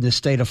Medicaid in the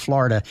state of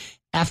Florida,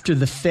 after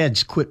the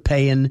feds quit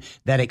paying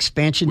that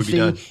expansion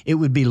fee, it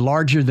would be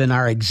larger than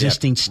our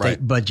existing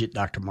state budget,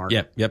 Dr. Mark.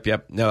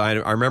 Yep. No,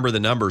 I remember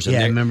the numbers.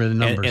 I remember the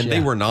numbers. And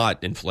they were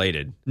not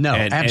inflated. No,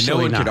 and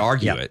absolutely no one not. could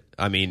argue it.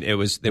 I mean, it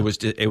was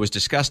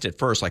discussed at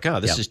first, like,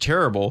 this is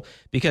terrible,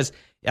 because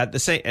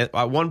at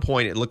one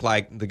point it looked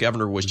like the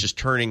governor was just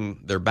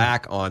turning their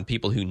back on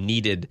people who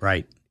needed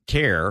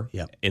care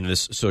in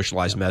this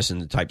socialized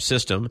medicine type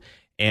system.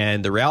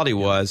 And the reality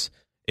was,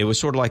 it was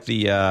sort of like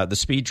the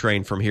speed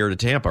train from here to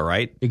Tampa,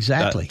 right?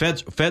 Exactly.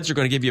 Feds are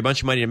going to give you a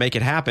bunch of money to make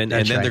it happen,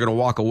 and then they're going to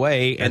walk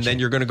away, and then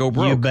you're going to go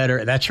broke. You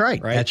better. That's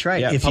right. That's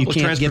right. Yeah, if you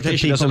can't get the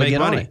people to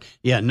get on it.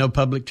 Yeah, no,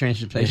 public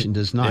transportation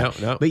does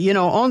not. No. But,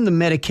 on the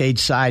Medicaid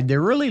side,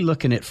 they're really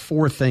looking at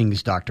four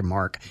things, Dr.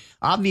 Mark.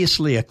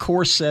 Obviously, a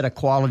core set of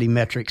quality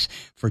metrics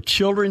for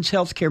children's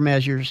health care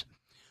measures,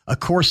 a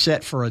core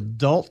set for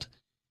adult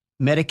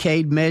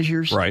Medicaid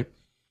measures. Right.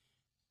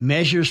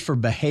 Measures for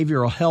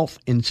behavioral health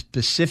in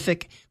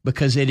specific,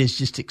 because it is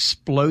just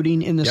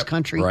exploding in this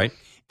country. Right.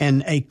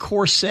 And a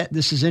core set,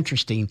 this is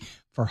interesting,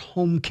 for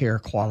home care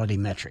quality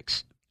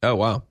metrics. Oh,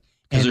 wow.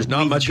 Because there's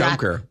not much home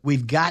care.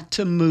 We've got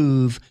to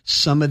move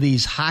some of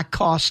these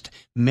high-cost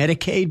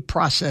Medicaid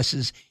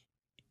processes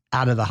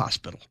out of the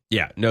hospital.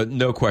 Yeah,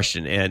 no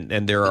question.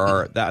 And there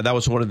are that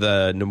was one of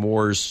the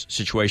Nemours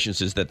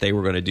situations, is that they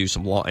were going to do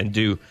some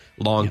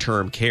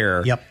long-term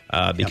care.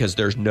 Because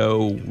there's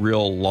no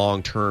real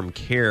long-term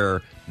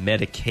care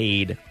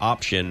Medicaid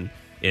option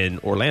in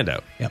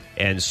Orlando.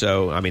 And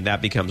so, I mean,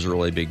 that becomes a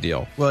really big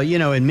deal. Well,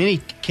 in many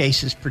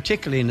cases,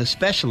 particularly in the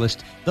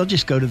specialist, they'll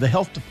just go to the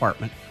health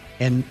department,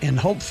 and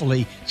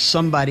hopefully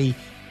somebody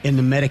in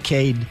the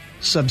Medicaid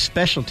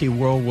subspecialty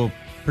world will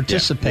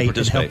participate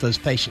and help those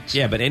patients.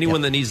 Yeah, but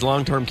anyone that needs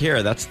long-term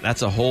care,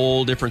 that's a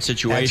whole different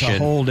situation. That's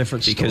a whole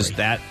different story. Because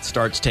that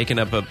starts taking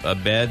up a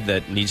bed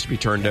that needs to be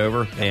turned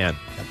over. Man.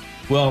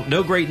 Well,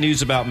 no great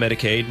news about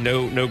Medicaid.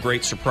 No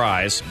great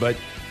surprise, but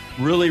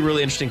really,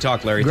 really interesting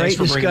talk, Larry. Great Thanks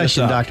for bringing this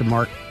discussion, up. Dr.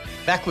 Mark.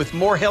 Back with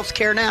more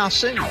Healthcare Now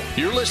soon.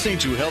 You're listening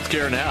to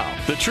Healthcare Now,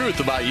 the truth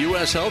about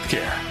U.S.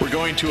 healthcare. We're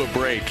going to a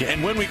break,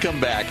 and when we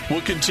come back,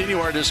 we'll continue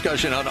our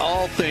discussion on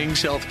all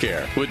things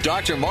healthcare with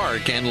Dr.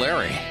 Mark and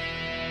Larry.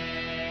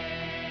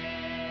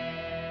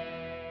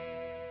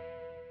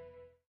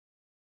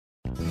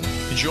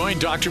 Join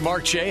Dr.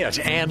 Mark Chayet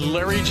and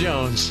Larry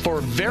Jones for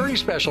a very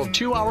special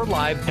 2-hour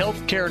live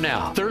Healthcare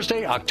Now,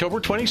 Thursday,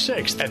 October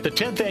 26th at the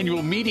 10th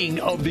annual meeting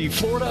of the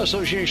Florida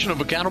Association of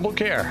Accountable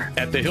Care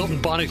at the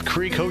Hilton Bonnet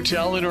Creek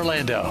Hotel in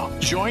Orlando.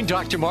 Join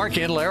Dr. Mark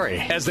and Larry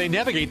as they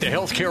navigate the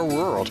healthcare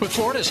world with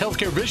Florida's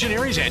healthcare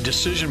visionaries and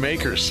decision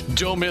makers.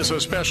 Don't miss a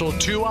special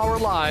 2-hour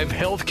live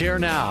Healthcare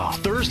Now,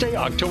 Thursday,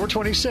 October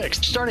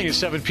 26th, starting at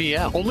 7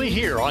 p.m. Only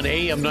here on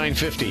AM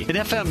 950 and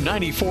FM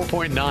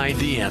 94.9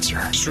 The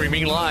Answer.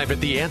 Streaming live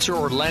at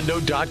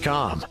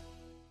TheAnswerOrlando.com.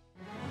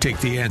 Take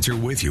The Answer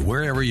with you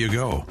wherever you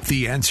go.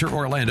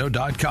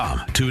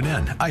 TheAnswerOrlando.com. Tune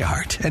in,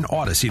 iHeart, and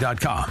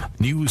Odyssey.com.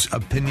 News,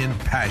 opinion,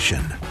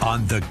 passion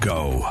on the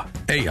go.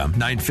 AM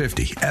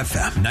 950,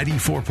 FM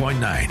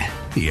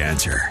 94.9. The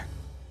Answer.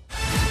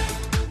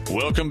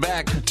 Welcome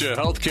back to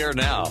Healthcare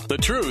Now, the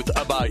truth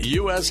about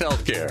U.S.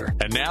 healthcare.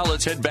 And now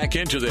let's head back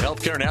into the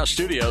Healthcare Now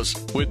studios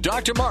with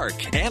Dr.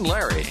 Mark and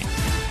Larry.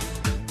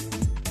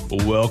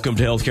 Welcome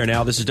to Healthcare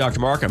Now. This is Dr.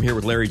 Mark. I'm here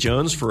with Larry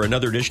Jones for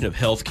another edition of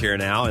Healthcare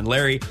Now. And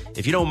Larry,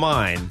 if you don't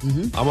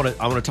mind, I want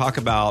to talk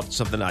about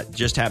something that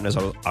just happened as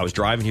I was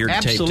driving here to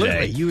tape today.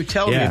 Absolutely. You were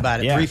telling me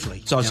about it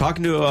briefly. So I was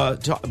talking to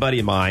a buddy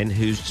of mine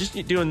who's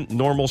just doing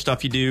normal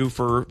stuff you do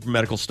for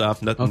medical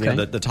stuff. Nothing,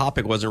 okay. The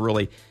topic wasn't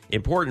really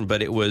important,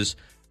 but it was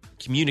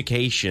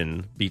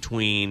communication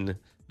between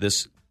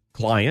this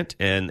client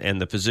and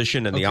the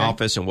physician and the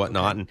office and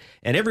whatnot. And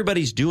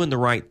everybody's doing the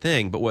right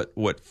thing. But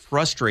what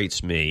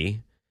frustrates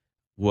me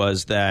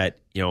was that,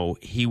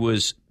 he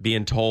was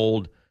being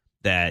told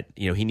that,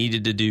 he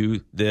needed to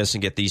do this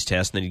and get these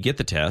tests, and then he'd get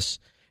the tests,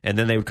 and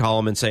then they would call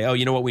him and say, oh,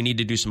 you know what, we need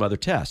to do some other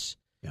tests.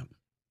 Yeah.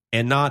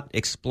 And not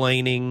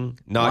explaining,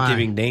 not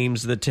giving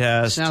names of the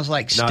tests. Sounds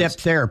like step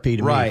therapy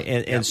to me. Right.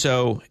 And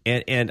so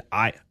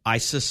I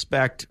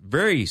suspect,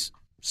 very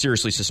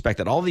seriously suspect,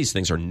 that all these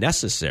things are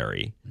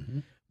necessary. Mm-hmm.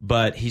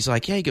 But he's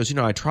like, he goes,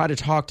 I try to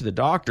talk to the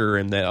doctor,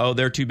 and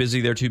they're too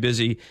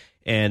busy.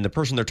 And the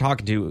person they're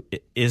talking to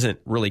isn't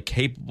really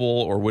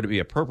capable, or would it be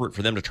appropriate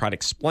for them to try to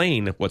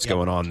explain what's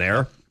going on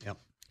there? Yep.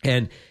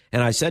 And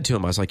I said to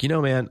him, I was like,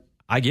 man,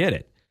 I get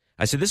it.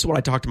 I said, this is what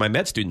I talk to my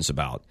med students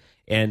about.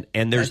 And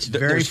there's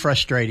very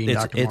frustrating,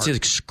 Dr. Mark. It's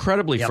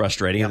incredibly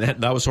frustrating.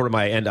 And that was sort of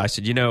my end. I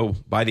said,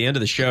 by the end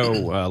of the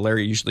show,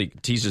 Larry usually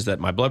teases that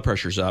my blood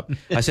pressure's up.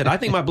 I said, I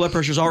think my blood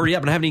pressure's already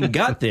up, and I haven't even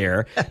got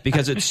there,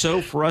 because it's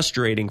so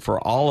frustrating for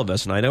all of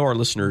us. And I know our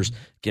listeners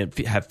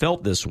have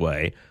felt this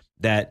way,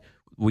 that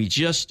we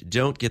just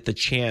don't get the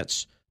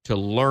chance to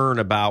learn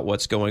about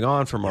what's going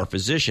on from our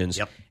physicians.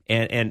 Yep.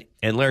 And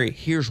Larry,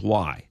 here's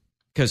why.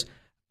 Because,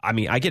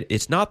 I get it.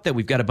 It's not that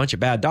we've got a bunch of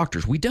bad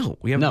doctors. We don't.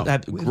 We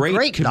have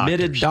great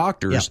committed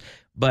doctors,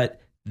 but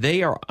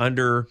they are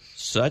under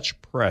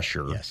such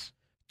pressure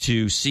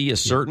to see a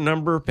certain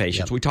number of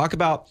patients. We talk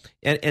about,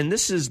 and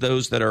this is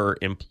those that are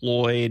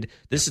employed.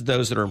 This is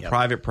those that are in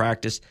private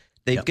practice.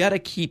 They've got to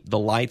keep the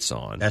lights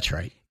on. That's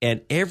right.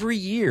 And every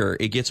year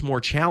it gets more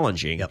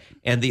challenging. Yep.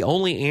 And the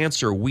only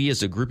answer we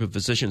as a group of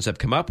physicians have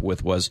come up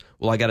with was,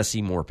 I got to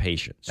see more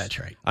patients. That's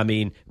right.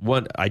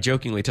 I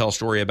jokingly tell a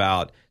story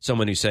about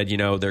someone who said,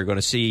 they're going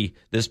to see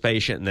this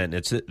patient, and then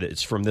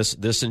it's from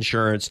this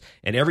insurance.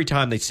 And every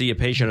time they see a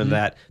patient of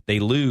that, they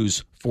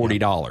lose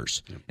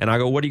 $40. Yep. And I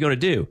go, what are you going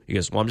to do? He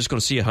goes, I'm just going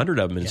to see 100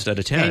 of them instead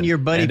of 10. And your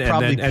buddy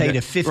probably paid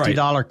a $50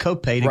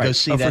 copay to go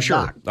see that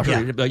doc.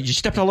 Yeah. You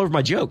stepped all over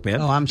my joke,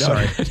 man. Oh, I'm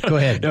sorry. Go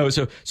ahead. No,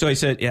 so he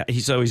said,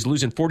 he's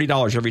losing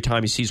 $40 every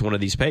time he sees one of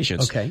these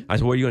patients. Okay. I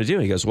said, what are you going to do?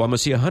 And he goes, I'm going to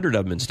see 100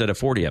 of them instead of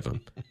 40 of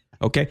them.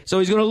 Okay, so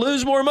he's going to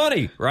lose more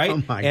money, right?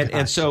 Oh my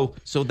and so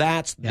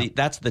that's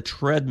the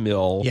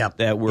treadmill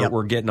that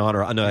we're getting on,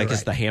 or I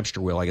guess the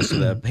hamster wheel. I guess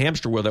the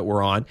hamster wheel that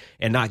we're on,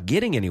 and not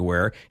getting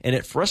anywhere, and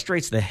it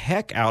frustrates the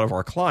heck out of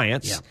our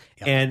clients.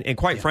 And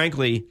quite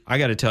frankly, I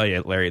got to tell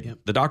you, Larry,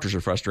 the doctors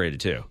are frustrated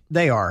too.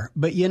 They are,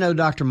 but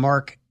Dr.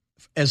 Mark,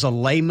 as a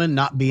layman,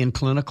 not being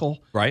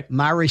clinical, right?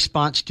 My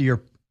response to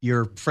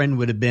your friend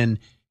would have been,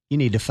 you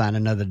need to find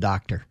another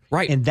doctor.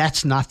 Right. And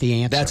that's not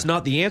the answer. That's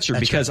not the answer,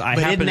 because right.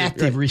 But isn't that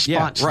the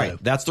response?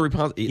 Right. That's the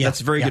response.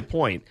 That's a very good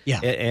point. Yeah.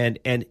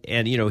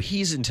 And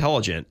he's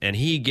intelligent, and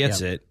he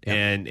gets it,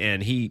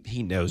 and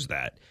he knows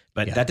that.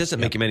 But that doesn't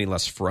make him any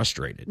less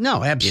frustrated.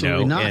 No,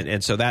 absolutely not.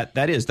 And so that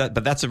is that.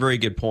 But that's a very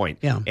good point.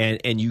 Yeah.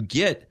 And you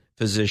get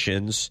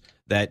physicians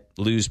that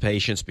lose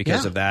patients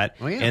because of that.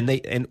 Oh, yeah. And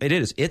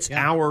it's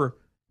our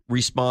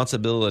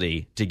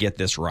responsibility to get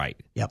this right.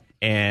 Yep.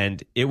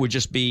 And it would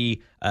just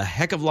be a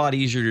heck of a lot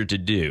easier to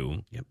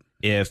do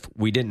if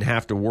we didn't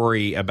have to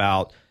worry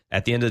about,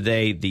 at the end of the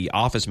day, the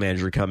office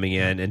manager coming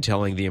in and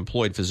telling the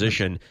employed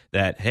physician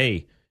that,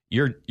 hey,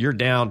 you're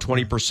down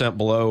 20%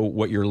 below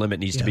what your limit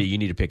needs to be. You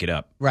need to pick it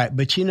up. Right.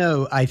 But,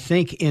 I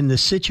think in the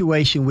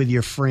situation with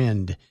your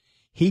friend,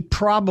 he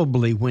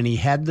probably, when he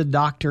had the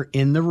doctor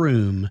in the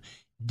room,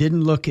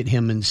 didn't look at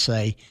him and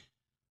say,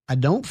 I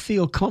don't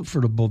feel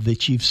comfortable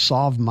that you've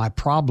solved my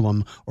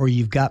problem or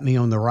you've got me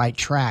on the right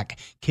track.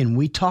 Can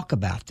we talk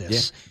about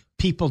this? Yeah.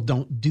 People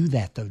don't do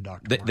that, though,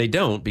 Dr. They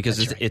don't, because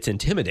it's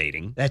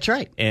intimidating. That's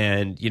right.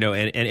 And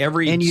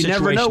every and you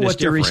situation never know what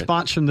the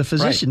response from the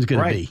physician is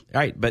going to be.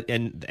 Right. But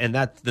and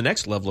that's the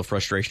next level of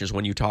frustration is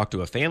when you talk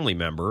to a family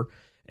member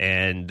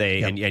and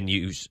and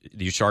you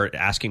start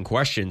asking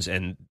questions,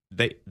 and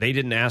they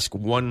didn't ask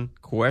one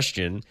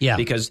question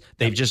because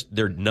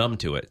they're numb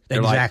to it. They're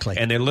exactly.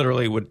 And they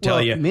literally would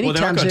tell you, many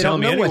they're not times going to tell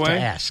me know anyway. What to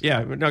ask. Yeah,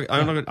 I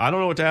don't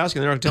know what to ask,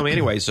 and they're not going to tell me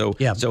anyway. So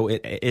so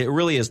it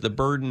really is the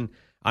burden.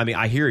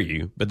 I hear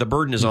you, but the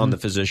burden is on the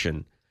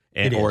physician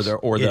or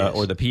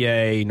the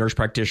PA, nurse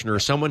practitioner,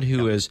 someone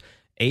who is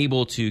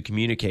able to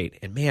communicate.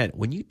 And man,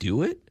 when you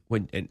do it,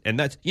 and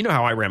that's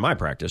how I ran my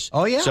practice.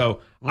 Oh yeah.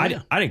 So I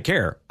didn't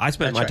care. I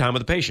spent my time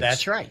with the patients.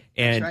 That's right.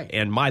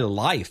 And my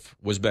life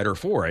was better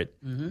for it.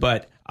 Mm-hmm.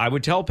 But I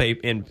would tell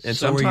people, and so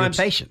sometimes were your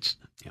patients.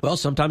 Well,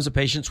 sometimes the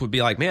patients would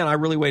be like, "Man, I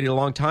really waited a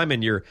long time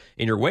in your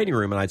waiting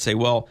room," and I'd say,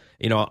 "Well,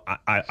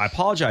 I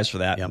apologize for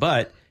that,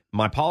 but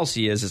my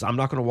policy is I'm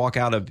not going to walk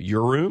out of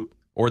your room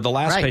or the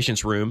last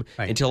patient's room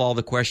until all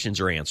the questions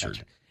are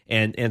answered."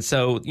 And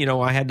so,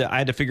 I had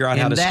to figure out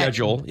how to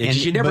schedule,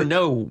 because you never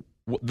know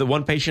the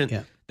one patient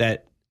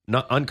that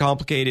not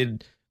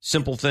uncomplicated,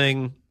 simple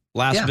thing,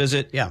 last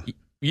visit. Yeah.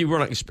 You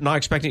were not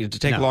expecting it to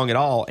take long at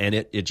all, and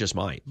it just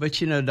might. But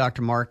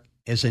Dr. Mark,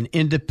 as an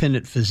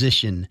independent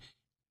physician,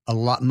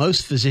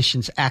 most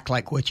physicians act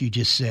like what you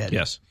just said.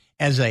 Yes.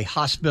 As a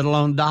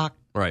hospital-owned doc,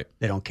 right?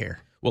 They don't care.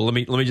 Well, let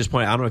me just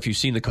point out, I don't know if you've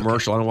seen the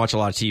commercial. Okay. I don't watch a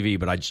lot of TV,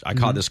 but I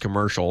caught this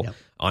commercial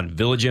on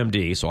Village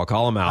MD, so I'll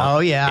call them out. Oh,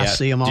 yeah, I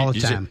see them all the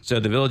time. So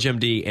the Village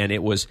MD,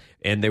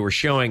 and they were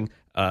showing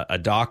a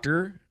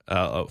doctor,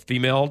 a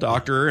female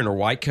doctor in her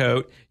white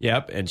coat,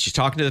 and she's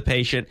talking to the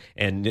patient,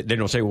 and they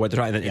don't say what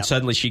they're talking, and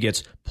suddenly she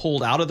gets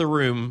pulled out of the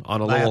room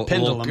on a little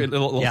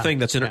thing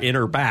that's in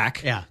her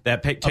back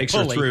that takes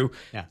her through,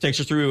 and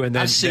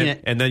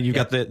then you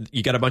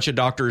got a bunch of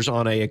doctors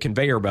on a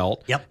conveyor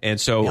belt, and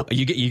so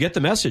you get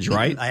the message,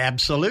 right?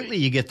 Absolutely,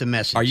 you get the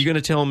message. Are you going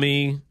to tell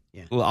me?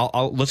 Yeah.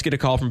 Well, let's get a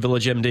call from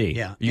Village MD.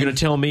 Yeah. You're going to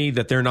tell me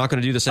that they're not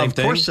going to do the same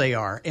thing? Of course they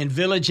are. And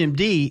Village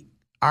MD,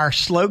 our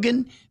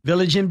slogan,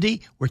 Village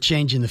MD, we're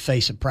changing the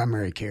face of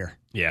primary care.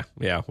 Yeah.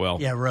 Well.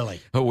 Yeah, really.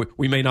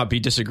 We may not be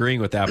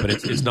disagreeing with that, but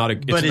it's not a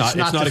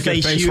good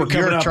face we're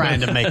trying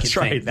to make That's it.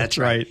 Right. That's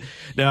right.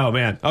 No,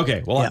 man.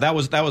 Okay. Well, that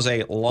was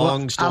a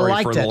long story. I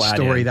like for that the lad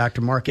story, in.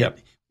 Dr. Mark.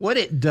 What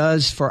it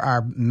does for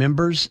our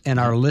members and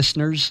our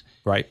listeners,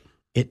 right?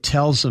 It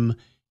tells them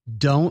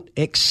don't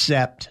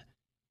accept.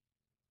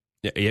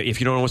 If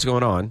you don't know what's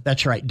going on.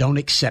 That's right. Don't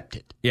accept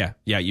it. Yeah.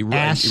 You really,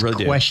 ask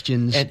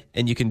questions.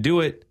 And you can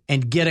do it.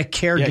 And get a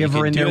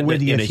caregiver in there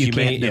with you if you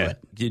can't do it.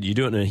 You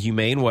do it in a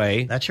humane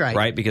way. That's right.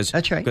 Right? Because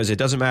it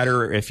doesn't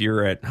matter if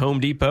you're at Home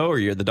Depot or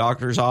you're at the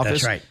doctor's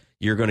office. That's right.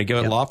 You're going to go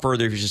a lot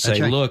further if you just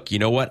say, look, you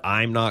know what?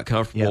 I'm not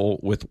comfortable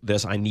with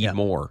this. I need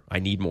more.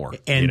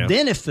 And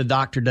then if the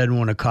doctor doesn't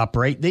want to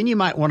cooperate, then you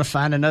might want to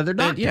find another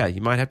doctor.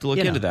 You might have to look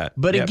into that.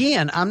 But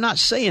again, I'm not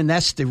saying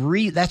that's the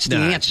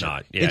answer. It's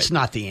not. It's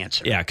not the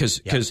answer. Yeah,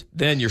 because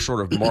then you're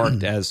sort of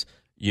marked as,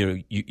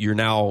 you're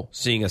now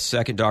seeing a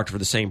second doctor for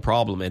the same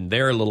problem, and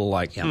they're a little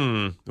like,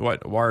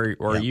 what? Why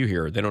are you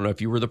here? They don't know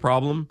if you were the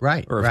problem,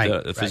 right? Or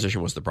if the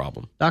physician was the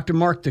problem. Dr.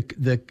 Mark,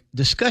 the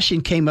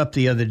discussion came up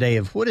the other day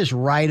of what is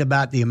right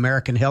about the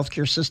American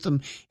healthcare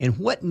system and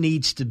what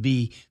needs to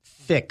be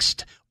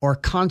fixed or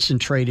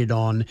concentrated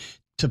on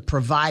to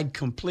provide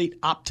complete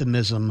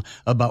optimism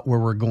about where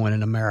we're going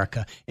in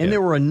America. And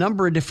there were a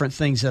number of different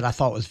things that I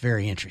thought was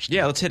very interesting.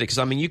 Yeah, let's hit it, because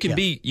you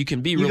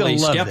can be really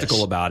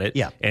skeptical about it.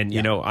 Yeah. And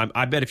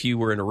I bet if you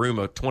were in a room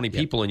of 20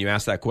 people and you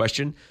asked that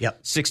question,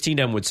 16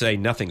 of them would say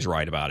nothing's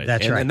right about it.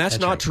 That's right. And that's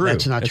not true.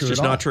 That's not true. It's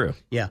just not true.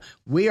 Yeah.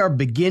 We are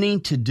beginning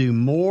to do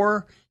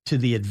more to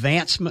the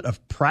advancement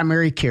of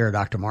primary care,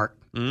 Dr. Mark.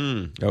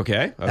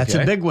 Okay. That's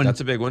a big one. That's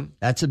a big one.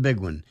 That's a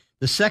big one.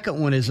 The second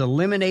one is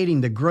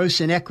eliminating the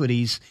gross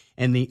inequities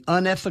and the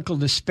unethical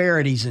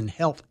disparities in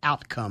health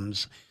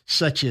outcomes,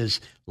 such as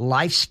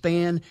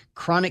lifespan,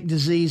 chronic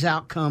disease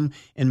outcome,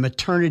 and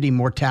maternity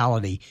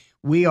mortality.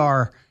 We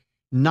are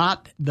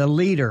not the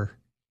leader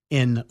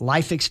in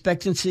life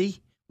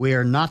expectancy. We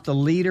are not the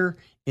leader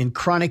in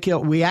chronic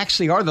illness. We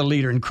actually are the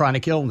leader in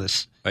chronic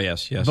illness. Oh,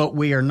 yes. But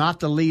we are not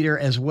the leader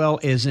as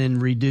well as in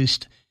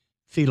reduced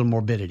fetal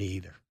morbidity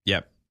either.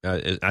 Yep.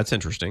 That's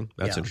interesting.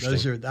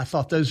 Interesting. I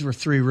thought those were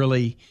three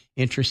really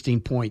interesting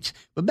points.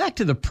 But back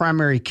to the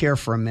primary care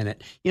for a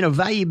minute.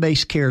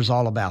 Value-based care is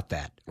all about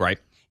that. Right.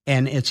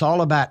 And it's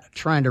all about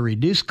trying to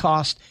reduce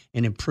cost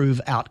and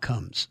improve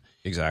outcomes.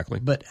 Exactly.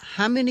 But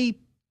how many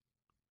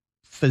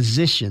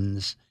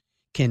physicians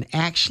can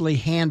actually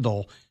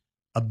handle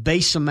a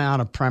base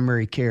amount of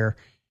primary care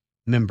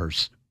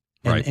members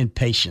and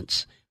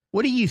patients?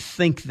 What do you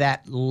think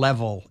that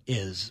level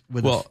is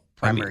with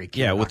primary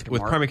care? Yeah, with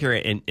primary care,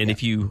 and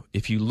if you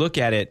look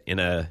at it in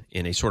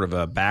a sort of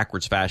a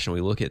backwards fashion,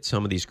 we look at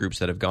some of these groups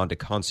that have gone to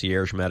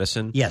concierge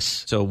medicine.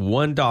 Yes. So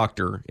one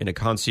doctor in a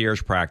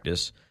concierge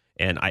practice,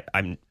 and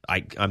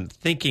I'm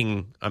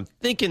thinking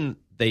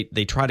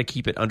they try to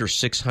keep it under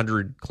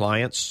 600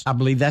 clients. I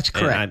believe that's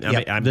correct.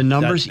 The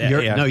numbers,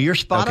 you're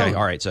spot on. Okay,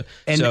 all right.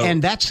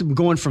 And that's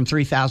going from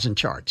 3,000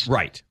 charts.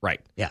 Right.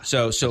 Yeah.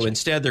 So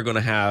instead they're going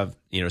to have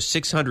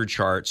 600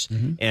 charts,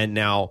 and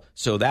now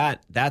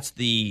that's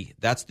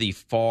the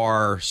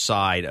far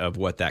side of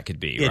what that could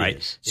be,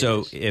 right?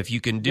 If you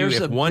can do,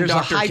 there's a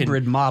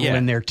hybrid model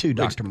in there too,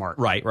 Dr. Mark.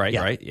 Right.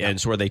 And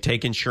so where they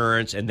take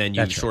insurance, and then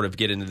you sort of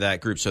get into that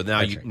group. So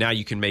now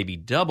you can maybe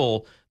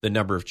double the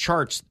number of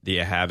charts that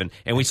you have,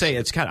 and we say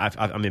it's kind of,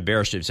 I'm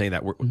embarrassed of saying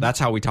that. That's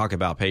how we talk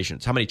about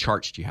patients. How many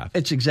charts do you have?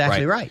 It's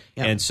exactly right.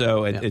 Yeah. And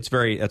so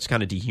that's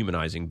kind of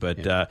dehumanizing.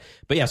 But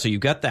so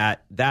you've got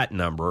that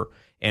number,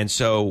 and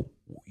so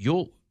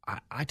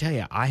I tell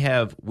you,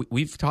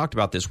 we've talked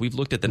about this. We've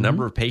looked at the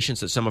number of patients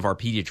that some of our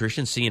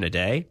pediatricians see in a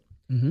day.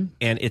 And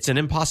it's an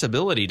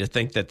impossibility to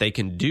think that they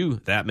can do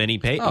that many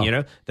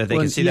patients, that they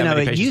can see that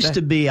many patients. It used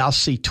to be I'll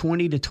see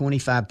 20 to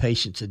 25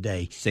 patients a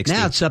day. 60.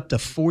 Now it's up to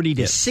 40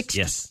 to 60.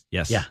 Yes.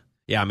 Yeah.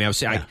 Yeah, I mean,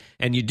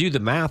 and you do the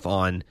math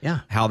on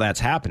how that's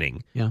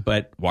happening. Yeah.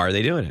 But why are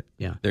they doing it?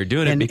 Yeah, they're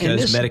doing it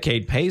because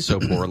Medicaid pays so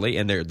poorly,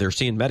 and they're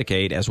seeing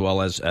Medicaid as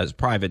well as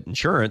private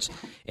insurance,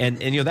 and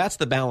that's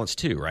the balance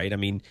too, right? I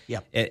mean,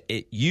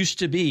 it used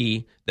to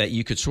be that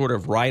you could sort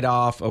of write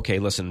off, okay,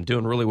 listen, I'm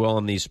doing really well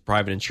on these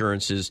private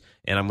insurances,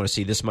 and I'm going to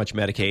see this much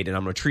Medicaid, and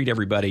I'm going to treat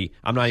everybody.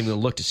 I'm not even going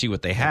to look to see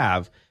what they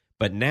have.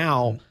 But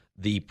now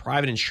the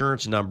private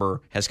insurance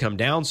number has come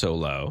down so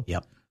low.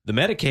 Yep. The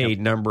Medicaid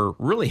number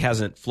really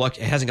hasn't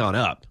gone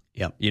up.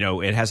 Yep.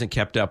 It hasn't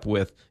kept up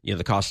with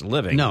the cost of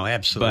living. No,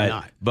 absolutely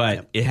not.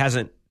 But it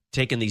hasn't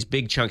taken these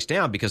big chunks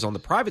down because on the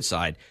private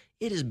side,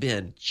 it has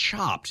been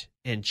chopped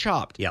and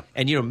chopped. Yep.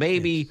 And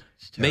maybe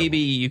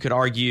you could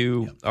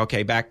argue,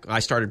 okay, back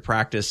I started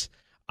practice,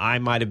 I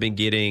might have been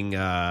getting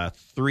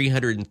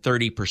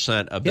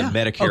 330% of the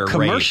Medicare rate.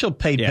 Commercial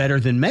paid better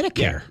than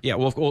Medicare. Yeah.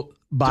 Well,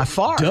 by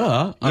far.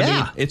 Duh. I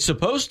mean, it's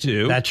supposed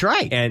to. That's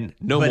right. And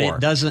more. But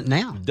it doesn't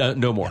now.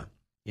 No more.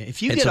 Yeah.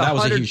 If you get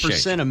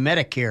 100% of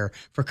Medicare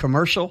for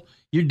commercial,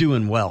 you're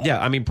doing well.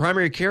 Yeah. I mean,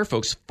 primary care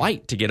folks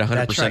fight to get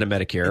 100% of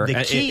Medicare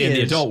in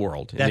the adult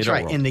world. That's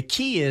right. And the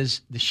key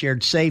is the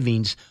shared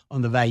savings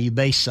on the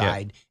value-based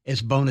side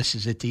as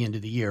bonuses at the end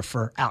of the year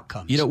for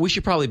outcomes. We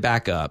should probably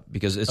back up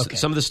because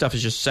some of this stuff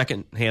is just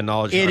second-hand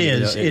knowledge. It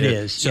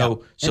is.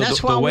 So and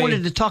that's why I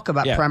wanted to talk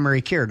about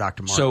primary care,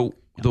 Dr. Mark. So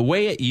the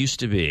way it used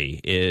to be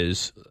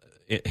is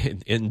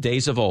in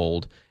days of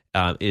old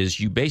is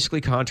you basically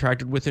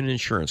contracted with an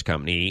insurance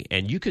company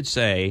and you could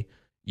say,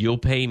 you'll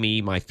pay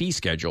me my fee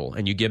schedule,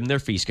 and you give them their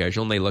fee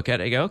schedule and they look at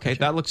it and go, okay,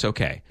 that looks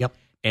okay. Yep.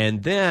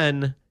 And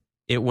then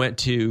it went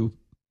to,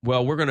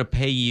 well, we're going to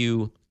pay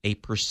you a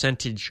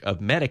percentage of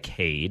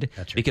Medicaid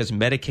because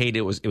Medicaid,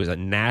 it was a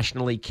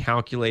nationally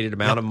calculated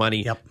amount of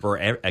money for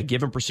a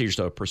given procedure.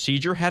 So a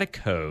procedure had a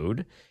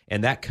code,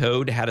 and that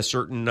code had a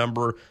certain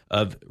number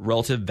of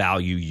relative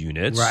value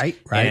units. Right.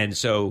 And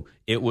so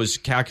it was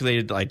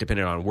calculated like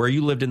depending on where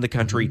you lived in the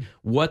country,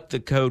 what the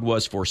code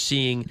was for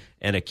seeing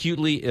an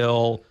acutely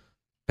ill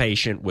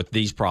patient with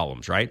these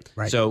problems, right?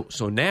 So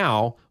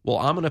now, well,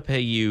 I'm going to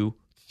pay you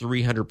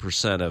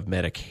 300% of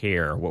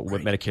Medicare, what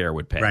Medicare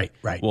would pay.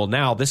 Right. Well,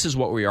 now this is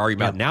what we argue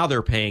about. Now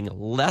they're paying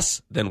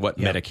less than what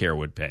Medicare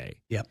would pay.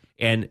 Yep.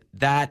 And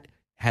that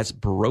has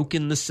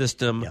broken the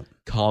system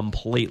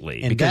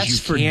completely. And because that's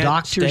for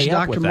doctors,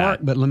 Dr.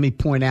 Mark, but let me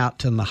point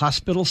out on the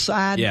hospital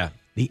side,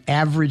 the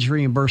average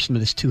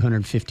reimbursement is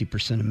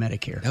 250% of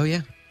Medicare. Oh,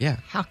 yeah. Yeah.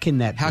 How can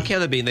that be? How can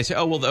that be? And they say,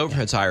 oh, well, the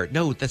overhead's higher.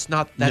 No, that's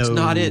not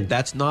it.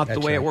 That's not the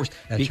way it works.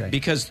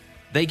 Because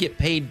they get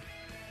paid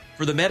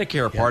for the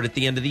Medicare part at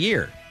the end of the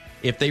year.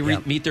 If they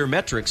meet their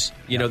metrics,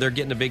 they're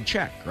getting a big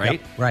check, right?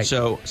 Right.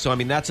 So I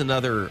mean, that's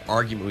another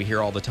argument we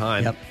hear all the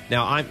time.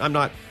 Now, I'm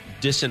not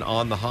dissing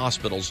on the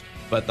hospitals,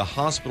 but the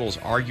hospitals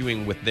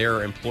arguing with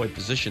their employed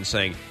physicians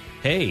saying,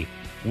 hey,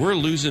 we're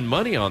losing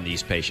money on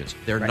these patients.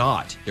 They're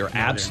not. They're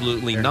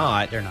absolutely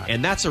not. They're not.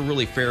 And that's a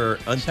really unfair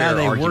argument. How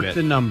they work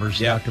the numbers,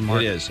 Dr.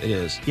 Mark. It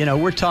is.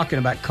 We're talking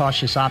about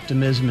cautious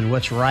optimism and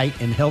what's right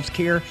in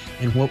healthcare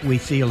and what we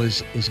feel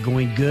is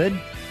going good.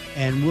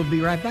 And we'll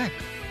be right back.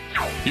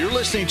 You're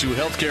listening to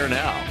Healthcare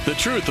Now, the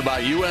truth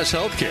about U.S.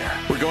 healthcare.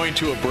 We're going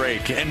to a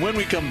break, and when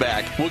we come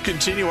back, we'll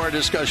continue our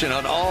discussion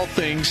on all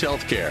things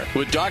healthcare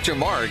with Dr.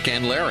 Mark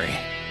and Larry.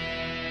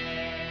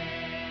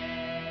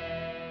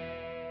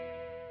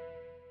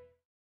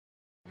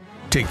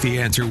 Take The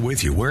Answer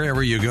with you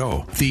wherever you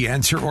go.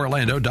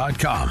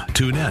 TheAnswerOrlando.com.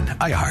 Tune in,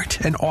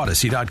 iHeart, and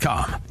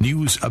Odyssey.com.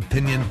 News,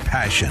 opinion,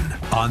 passion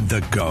on the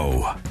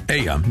go.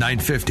 AM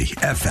 950,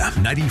 FM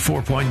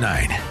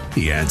 94.9.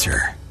 The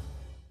Answer.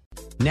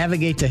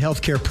 Navigate the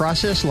healthcare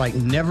process like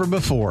never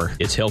before.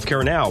 It's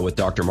Healthcare Now with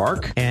Dr.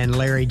 Mark and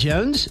Larry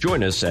Jones.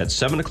 Join us at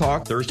 7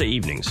 o'clock Thursday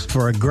evenings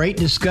for a great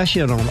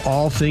discussion on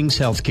all things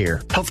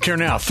healthcare. Healthcare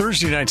Now,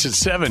 Thursday nights at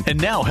 7.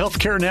 And now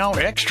Healthcare Now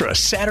Extra,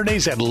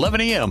 Saturdays at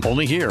 11 a.m.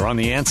 Only here on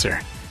The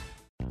Answer.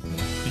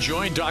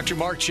 Join Dr.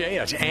 Mark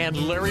Chayat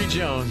and Larry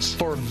Jones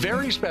for a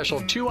very special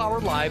 2-hour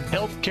live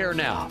Healthcare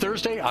Now,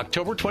 Thursday,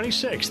 October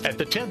 26th at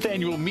the 10th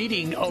annual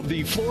meeting of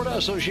the Florida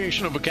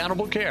Association of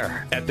Accountable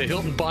Care at the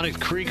Hilton Bonnet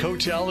Creek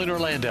Hotel in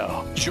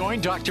Orlando. Join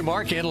Dr.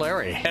 Mark and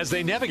Larry as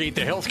they navigate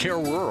the healthcare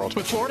world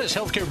with Florida's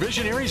healthcare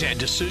visionaries and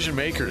decision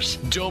makers.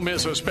 Don't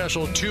miss a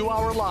special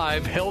 2-hour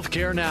live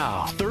Healthcare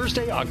Now,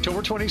 Thursday,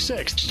 October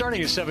 26th,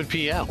 starting at 7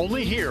 p.m.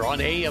 Only here on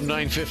AM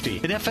 950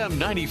 and FM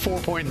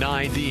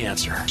 94.9 The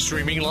Answer.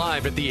 Streaming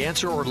live at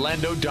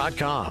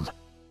TheAnswerOrlando.com.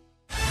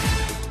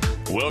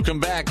 Welcome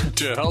back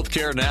to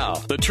Healthcare Now,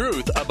 the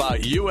truth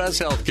about U.S.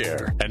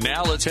 healthcare. And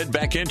now let's head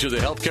back into the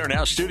Healthcare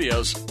Now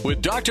studios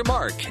with Dr.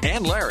 Mark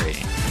and Larry.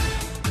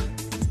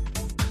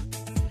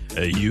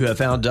 You have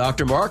found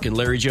Dr. Mark and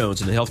Larry Jones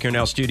in the Healthcare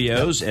Now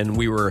studios, and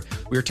we were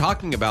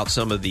talking about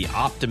some of the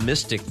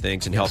optimistic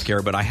things in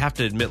healthcare, but I have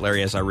to admit,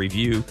 Larry, as I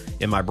review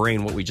in my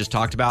brain what we just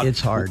talked about, it's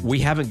hard.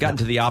 We haven't gotten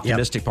to the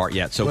optimistic part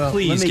yet, so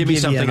please give me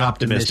something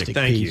optimistic.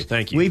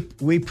 Thank you.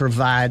 We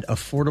provide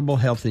affordable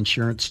health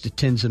insurance to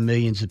tens of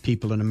millions of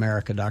people in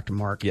America, Dr.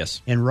 Mark.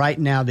 Yes. And right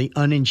now, the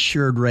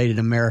uninsured rate in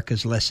America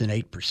is less than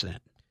 8%.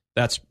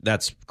 That's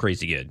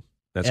crazy good.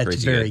 That's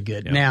crazy very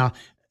good. Yeah. Now,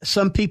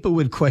 some people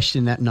would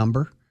question that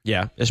number.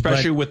 Yeah,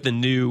 especially with the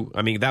new.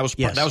 I mean, that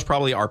was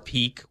probably our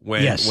peak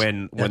when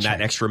that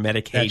extra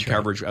Medicaid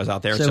coverage was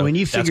out there. So when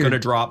you that's going to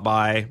drop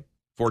by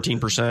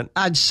 14%.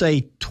 I'd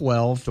say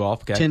 12.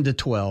 12, okay. 10 to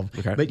 12.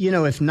 Okay. But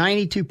if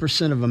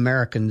 92% of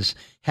Americans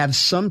have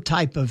some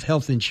type of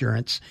health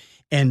insurance,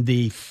 and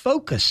the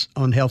focus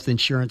on health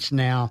insurance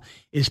now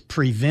is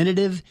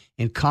preventative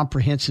and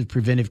comprehensive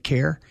preventive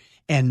care,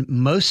 and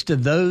most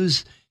of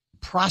those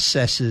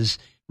processes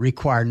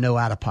require no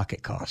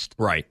out-of-pocket cost.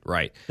 Right.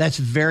 That's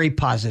very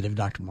positive,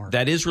 Dr. Mark.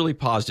 That is really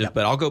positive,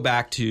 but I'll go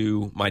back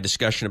to my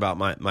discussion about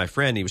my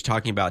friend. He was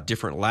talking about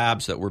different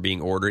labs that were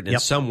being ordered,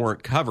 and some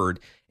weren't covered.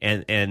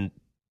 And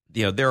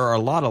there are a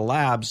lot of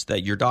labs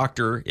that your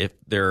doctor, if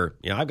they're,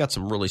 I've got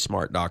some really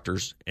smart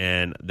doctors,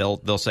 and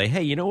they'll say,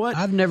 hey, you know what?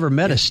 I've never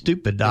met a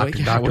stupid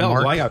doctor, Dr.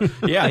 Mark. I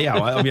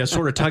mean, I'm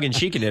sort of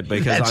tongue-in-cheek in it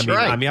because,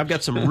 I've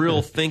got some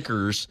real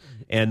thinkers,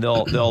 and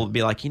they'll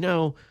be like,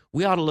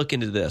 we ought to look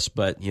into this,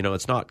 but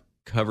it's not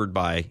covered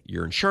by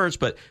your insurance,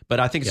 but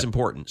I think it's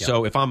important. Yep.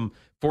 So if I'm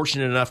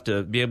fortunate enough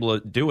to be able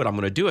to do it, I'm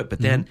going to do it. But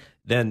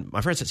then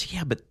my friend says,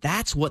 yeah, but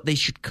that's what they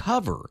should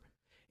cover.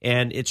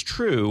 And it's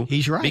true.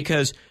 He's right.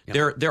 Because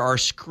there are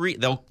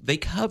they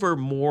cover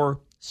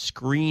more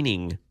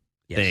screening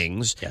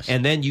things. Yes.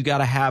 And then you got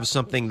to have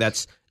something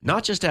that's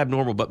not just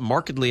abnormal, but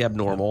markedly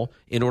abnormal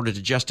in order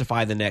to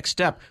justify the next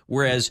step.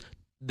 Whereas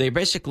they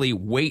basically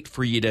wait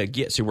for you to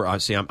get. See,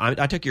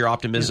 I took your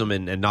optimism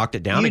and knocked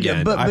it down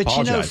again. But I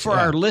apologize. For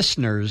our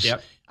listeners,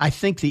 I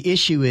think the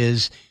issue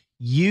is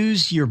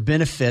use your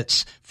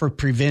benefits for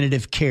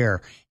preventative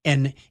care.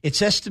 And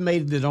it's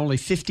estimated that only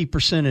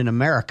 50% in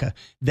America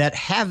that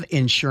have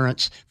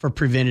insurance for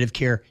preventative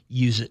care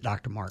use it,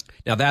 Dr. Mark.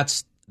 Now,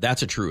 that's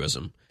a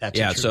truism. A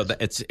truism. So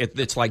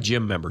it's like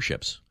gym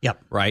memberships.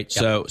 Yep. Right?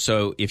 Yep.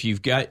 So if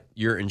you've got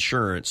your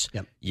insurance,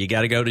 you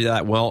got to go to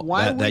that that yearly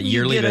visit. Why would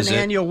you get an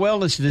annual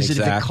wellness visit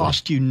if it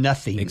cost you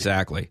nothing?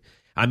 Exactly.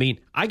 I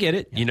mean, I get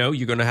it. You're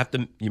going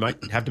to you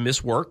might have to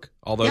miss work,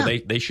 although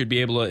they should be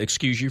able to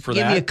excuse you for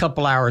that. Give you a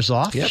couple hours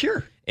off. Yep.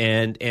 Sure.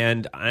 And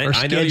or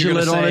schedule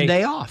it on a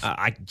day off.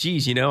 I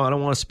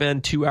don't want to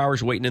spend 2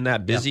 hours waiting in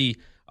that busy.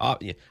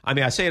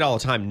 I say it all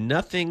the time.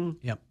 Nothing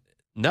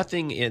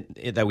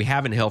that we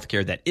have in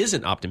healthcare that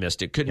isn't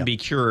optimistic couldn't be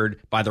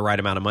cured by the right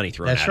amount of money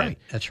thrown at it.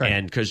 That's right.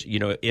 And because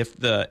if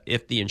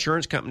the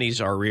insurance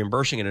companies are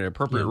reimbursing at an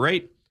appropriate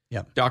rate,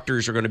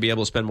 doctors are going to be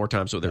able to spend more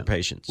time with their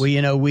patients.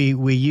 Well,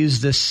 we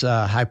use this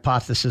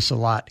hypothesis a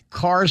lot.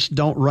 Cars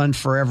don't run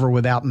forever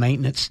without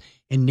maintenance,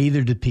 and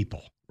neither do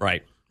people.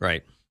 Right.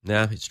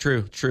 Yeah, it's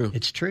true.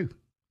 It's true.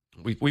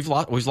 We've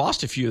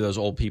lost a few of those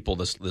old people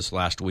this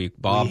last week.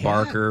 Bob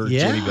Barker,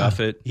 Jimmy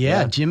Buffett.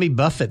 Yeah, Jimmy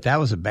Buffett. That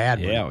was a bad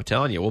one. Yeah, I'm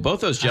telling you. Well, both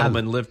those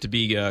gentlemen lived to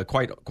be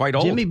quite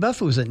old. Jimmy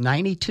Buffett was at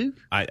 92.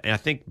 I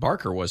think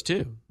Barker was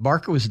too.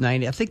 Barker was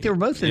 90. I think they were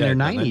both in their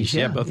 90s.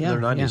 Yeah, both in their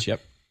 90s. Yeah.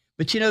 Yep.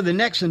 But the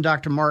next one,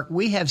 Dr. Mark,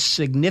 we have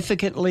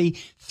significantly,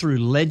 through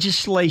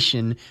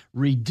legislation,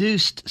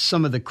 reduced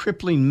some of the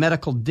crippling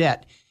medical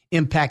debt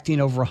impacting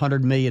over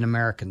 100 million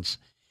Americans.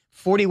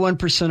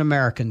 41%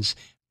 Americans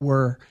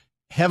were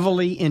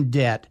heavily in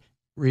debt,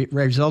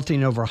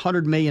 resulting in over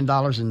 $100 million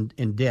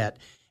in debt,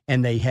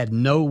 and they had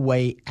no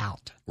way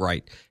out.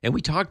 Right. And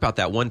we talked about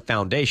that one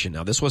foundation.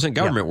 Now, this wasn't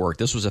government work.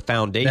 This was a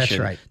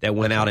foundation that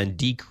went out and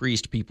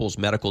decreased people's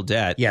medical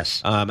debt.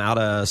 Yes. Out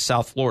of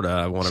South Florida,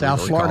 I want to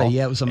South Florida,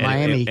 it was a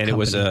Miami company. And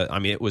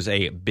it was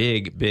a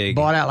big.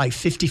 Bought out like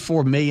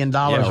 $54 million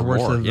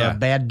worth of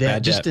bad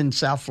debt just in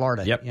South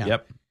Florida.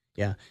 Yep.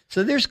 Yeah.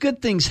 So there's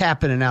good things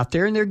happening out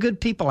there, and there are good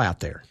people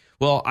out there.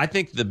 Well, I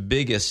think the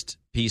biggest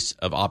piece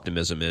of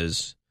optimism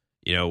is,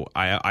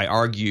 I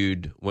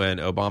argued when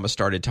Obama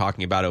started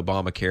talking about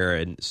Obamacare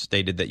and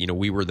stated that,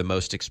 we were the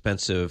most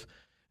expensive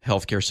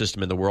healthcare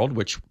system in the world,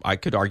 which I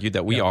could argue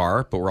that we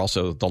are, but we're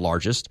also the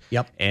largest.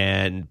 Yep.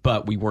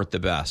 But we weren't the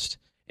best.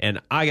 And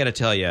I got to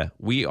tell you,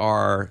 we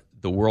are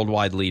the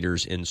worldwide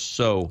leaders in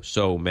so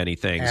many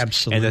things.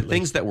 Absolutely. And the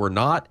things that we're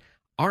not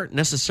aren't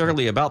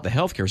necessarily about the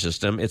healthcare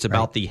system. It's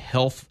about the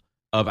health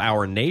of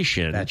our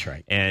nation. That's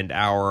right. And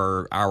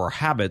our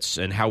habits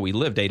and how we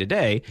live day to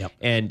day. Yep.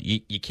 And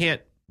you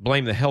can't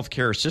blame the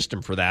healthcare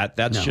system for that.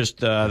 That's just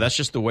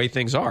the way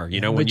things are.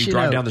 When you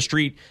drive down the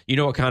street,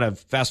 what kind of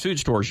fast food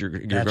stores you're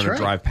going to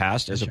drive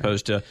past, as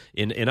opposed to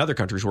in other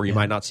countries where you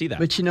might not see that.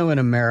 But in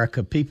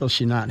America, people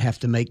should not have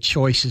to make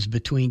choices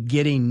between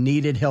getting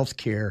needed health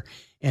care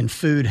and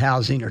food,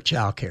 housing, or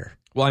child care.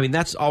 Well,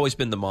 that's always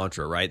been the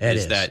mantra, right?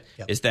 That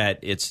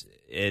it's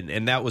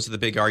and that was the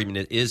big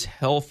argument. Is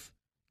health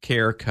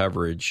care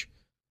coverage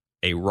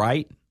a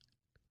right?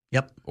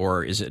 Yep.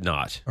 Or is it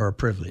not? Or a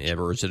privilege.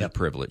 Or is it a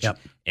privilege? Yep.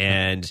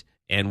 And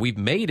we've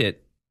made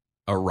it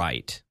a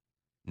right.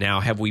 Now,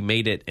 have we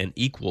made it an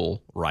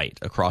equal right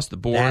across the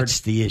board?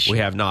 That's the issue. We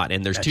have not.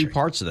 And there's two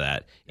parts of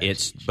that.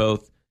 It's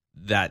both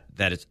that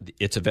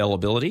it's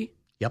availability.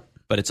 Yep.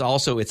 But it's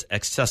also its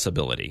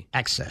accessibility.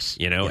 Access.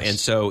 And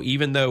so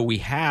even though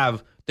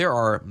there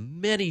are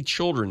many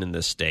children in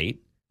this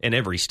state, in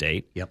every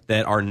state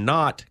that are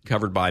not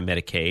covered by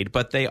Medicaid,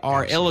 but they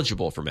are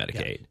eligible for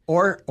Medicaid.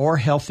 Or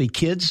Healthy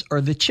Kids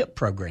or the CHIP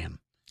program.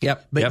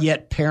 But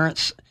yet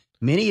parents,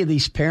 many of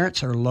these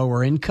parents are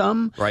lower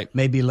income,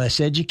 maybe less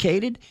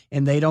educated,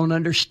 and they don't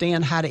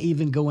understand how to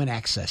even go and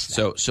access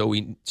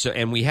that.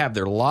 And we have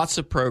there are lots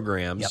of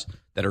programs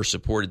that are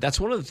supported. That's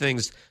one of the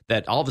things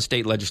that all the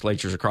state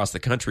legislatures across the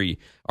country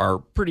are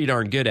pretty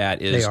darn good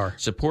at is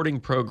supporting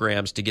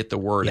programs to get the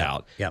word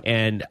out.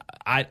 And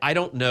I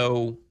don't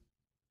know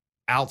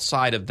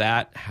outside of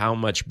that how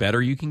much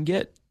better you can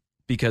get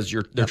because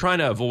they're trying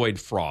to avoid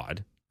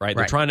fraud, right?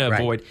 They're trying to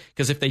avoid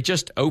because if they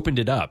just opened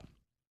it up,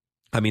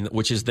 I mean,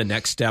 which is the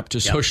next step to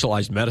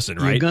socialized medicine,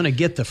 right? You're going to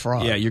get the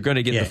fraud. Yeah, you're going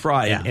to get the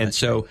fraud. And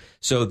so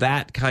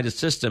that kind of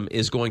system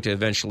is going to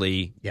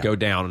eventually go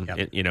down,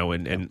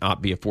 and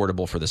not be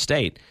affordable for the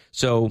state.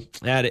 So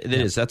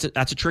that's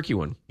a tricky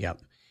one.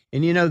 Yep.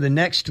 And the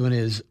next one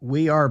is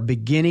we are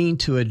beginning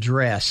to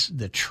address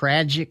the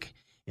tragic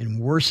and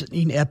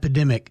worsening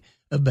epidemic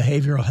of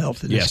behavioral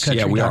health in this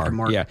country. We Dr. are.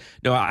 Mark. Yeah.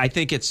 No, I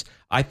think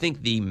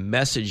the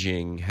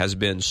messaging has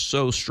been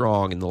so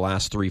strong in the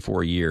last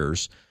 3-4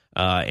 years.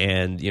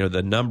 And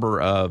the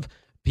number of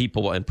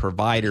people and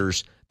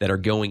providers that are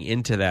going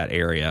into that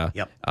area,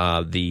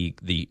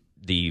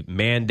 the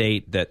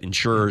mandate that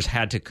insurers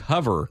had to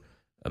cover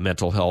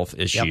mental health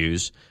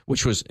issues,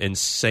 which was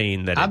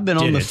insane. I've been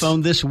on the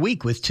phone this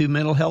week with 2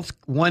 mental health,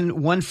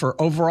 one for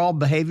overall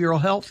behavioral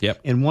health,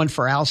 and one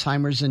for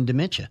Alzheimer's and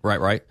dementia.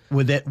 Right.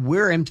 With that,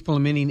 we're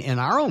implementing in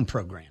our own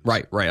programs.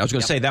 Right. I was going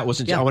to say that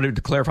wasn't. I wanted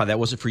to clarify that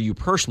wasn't for you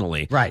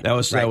personally. Right. That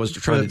was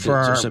trying for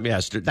our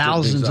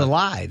thousands of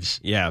lives.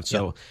 Yeah.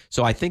 So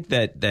I think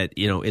that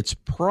it's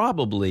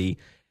probably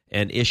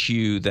an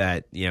issue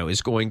that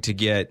is going to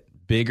get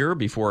bigger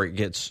before it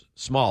gets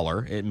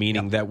smaller,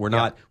 meaning that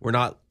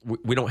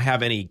we don't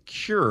have any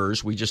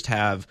cures. We just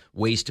have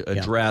ways to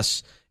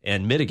address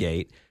and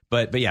mitigate.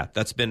 But yeah,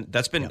 that's been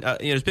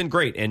it's been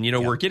great, and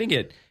we're getting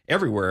it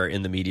everywhere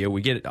in the media.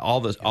 We get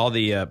all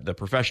the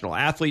professional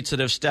athletes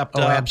that have stepped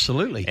up,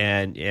 absolutely,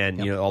 and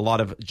a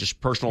lot of just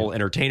personal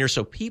entertainers.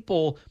 So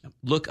people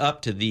look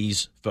up to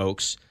these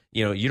folks.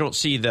 You don't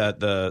see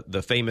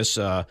the famous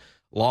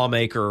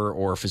lawmaker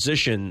or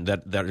physician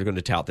that are going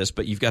to tout this,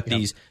 but you've got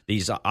these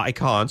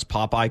icons,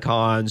 pop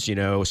icons,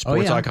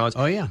 sports icons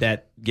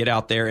that get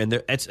out there, and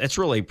it's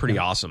really pretty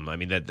awesome. I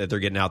mean, that they're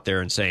getting out there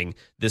and saying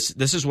this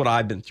is what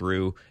I've been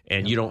through,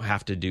 and you don't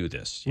have to do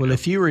this. Well,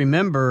 if you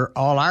remember,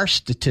 all our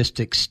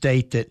statistics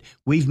state that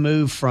we've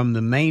moved from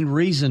the main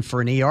reason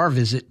for an ER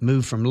visit,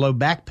 moved from low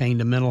back pain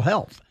to mental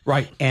health.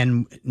 Right.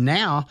 And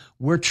now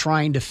we're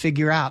trying to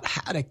figure out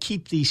how to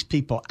keep these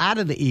people out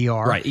of the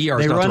ER. Right. ER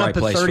they is not run the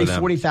right up a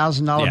 $30,000,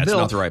 $40,000 bill. It's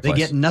not the right place. They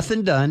get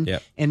nothing done,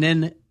 and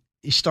then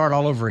you start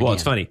all over again. Well,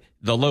 it's funny.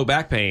 The low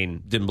back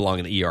pain didn't belong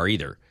in the ER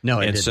either. No,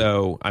 it didn't.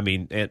 So, I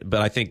mean,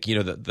 but I think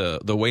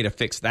the way to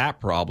fix that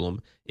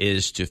problem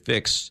is to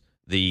fix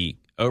the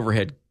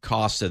overhead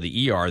costs of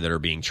the ER that are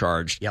being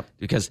charged. Yep.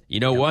 Because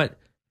what?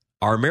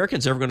 Are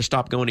Americans ever going to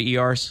stop going to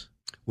ERs?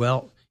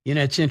 Well,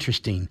 it's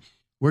interesting.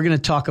 We're going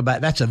to talk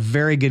about that's a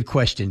very good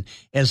question.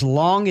 As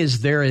long as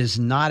there is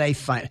not a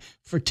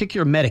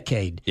particular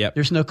Medicaid,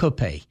 there's no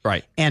copay.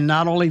 Right. And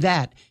not only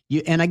that,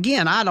 and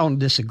again, I don't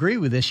disagree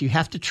with this. You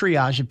have to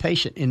triage a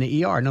patient in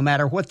the ER, no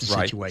matter what the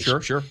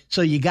situation. Sure.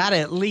 So you got to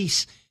at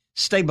least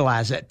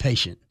stabilize that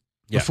patient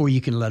before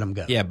you can let them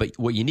go. Yeah, but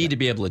what you need to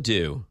be able to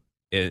do,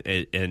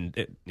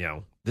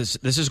 this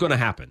is going to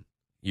happen.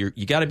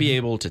 You got to be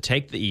able to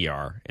take the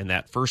ER and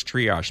that first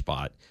triage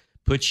spot,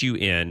 put you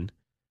in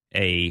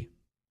a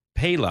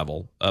pay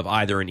level of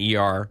either an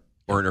ER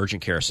or an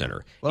urgent care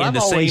center in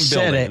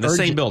the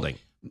same building.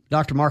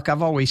 Dr. Mark,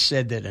 I've always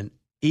said that an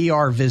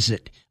ER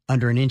visit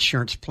under an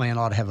insurance plan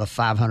ought to have a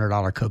 $500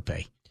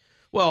 copay.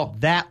 Well,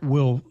 that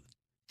will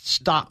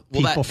stop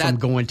people from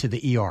going to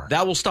the ER.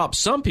 That will stop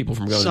some people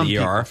from going to the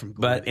ER,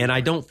 and I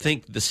don't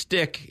think the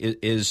stick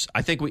is.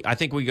 I think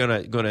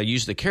we're gonna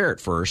use the carrot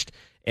first,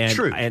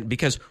 and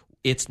because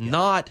it's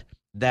not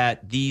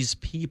that these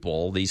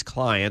people, these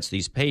clients,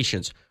 these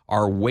patients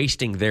are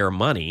wasting their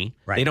money.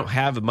 Right. They don't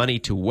have money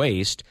to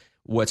waste.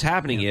 What's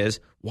happening is,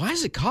 why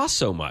does it cost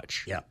so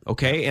much? Yeah.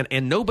 Okay.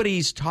 And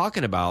nobody's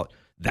talking about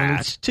that. Well,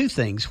 it's two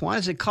things. Why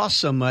does it cost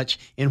so much?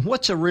 And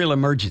what's a real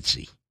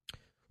emergency?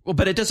 Well,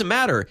 but it doesn't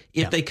matter.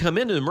 If they come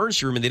into the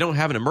emergency room and they don't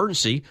have an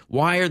emergency,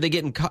 why are they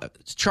getting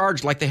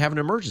charged like they have an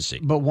emergency?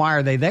 But why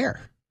are they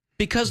there?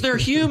 Because they're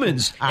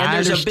humans, and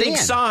there's a big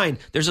sign.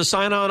 There's a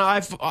sign on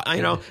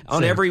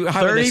on every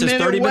highway that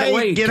says 30-minute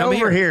wait. Get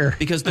over here.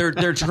 Because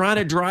they're trying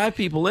to drive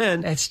people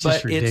in. That's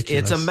just ridiculous.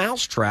 It's a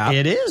mousetrap.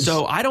 It is.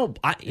 So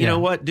you know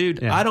what,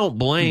 dude? I don't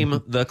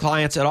blame the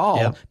clients at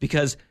all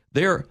because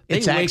they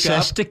wake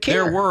up. To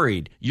care. They're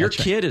worried. Your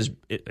kid is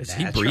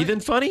he breathing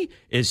funny?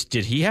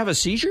 Did he have a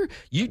seizure?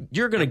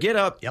 You're going to get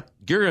up. Yep.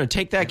 You're going to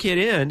take that kid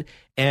in,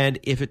 and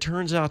if it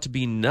turns out to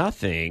be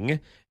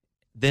nothing,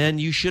 then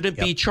you shouldn't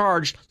be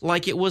charged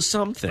like it was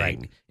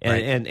something.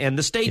 Right. And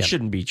the state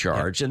shouldn't be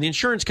charged, and the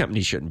insurance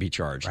company shouldn't be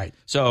charged. Right.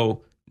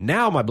 So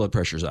Now my blood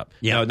pressure's up.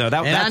 Yeah. No,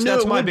 I knew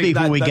it would be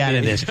when we got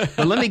into this.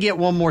 But let me get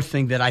one more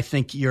thing that I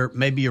think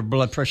maybe your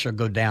blood pressure will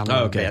go down a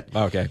little bit.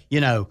 Okay.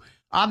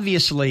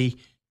 Obviously,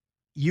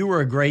 you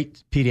were a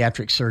great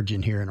pediatric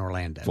surgeon here in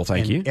Orlando. Well,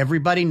 thank you.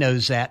 Everybody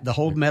knows that. The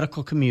whole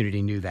medical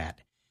community knew that.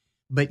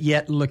 But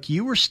yet, look,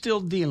 you were still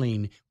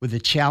dealing with the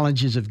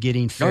challenges of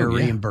getting fair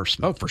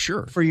reimbursement. Oh, for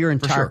sure. For your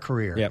entire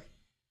career. Yep.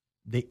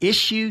 The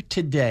issue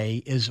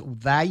today is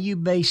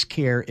value-based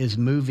care is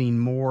moving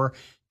more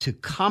to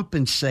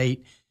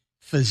compensate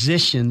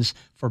physicians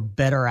for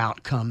better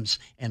outcomes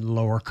and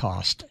lower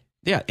cost.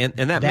 Yeah, and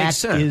that makes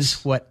sense. That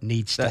is what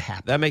needs to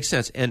happen. That makes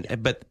sense.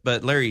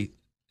 But Larry,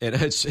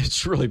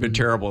 it's really been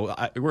terrible.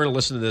 We're going to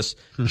listen to this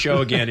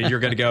show again, and you're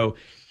going to go,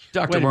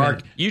 Dr.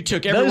 Mark, you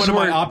took every one of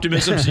my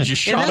optimisms and you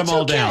shot them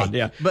all down.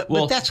 Yeah, but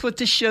that's what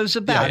this show's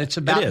about. It's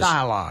about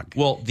dialogue.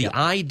 Well, the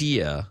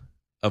idea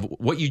of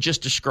what you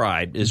just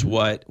described is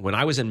what, when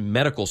I was in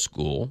medical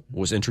school,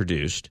 was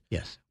introduced.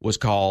 Yes, was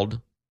called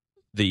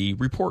the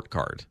report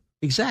card.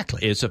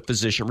 Exactly. It's a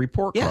physician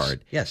report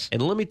card. Yes.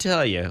 And let me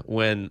tell you,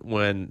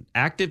 when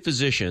active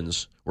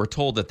physicians were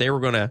told that they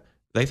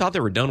thought they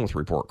were done with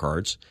report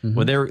cards,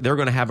 when they're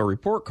going to have a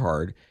report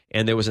card,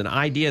 and there was an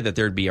idea that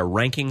there'd be a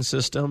ranking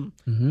system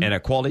and a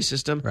quality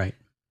system, right?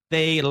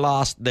 They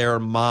lost their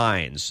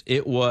minds.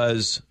 It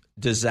was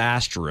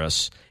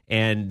disastrous.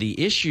 And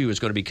the issue is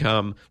going to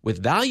become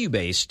with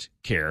value-based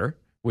care,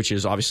 which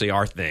is obviously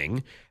our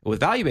thing. With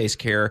value-based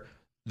care,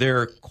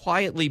 they're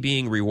quietly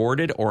being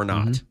rewarded or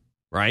not,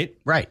 right?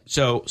 Right.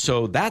 So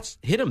that's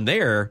hit them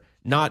there.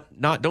 Not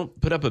don't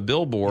put up a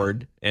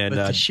billboard and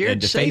but the shared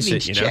and deface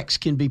savings it. Checks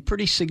can be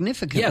pretty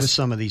significant with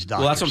some of these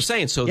doctors. Well, that's what I'm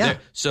saying.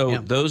 So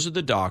those are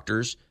the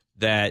doctors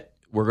that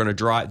we're going to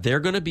draw. They're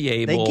going to be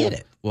able. They get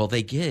it. Well,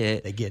 they get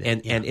it. They get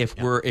it. And if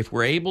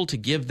we're able to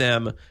give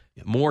them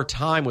more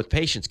time with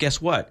patients, guess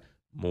what?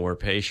 More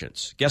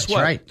patients. Guess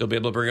what? Right. They'll be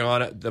able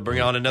to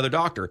bring on another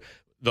doctor.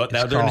 They're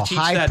going to teach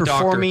high that doctor.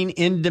 Performing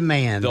in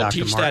demand. They'll Dr.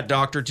 teach Mark. that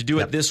doctor to do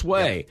it this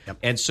way. Yep.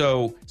 And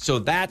so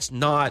that's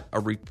not a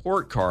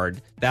report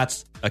card.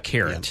 That's a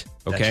carrot.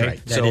 Yep. Okay. That's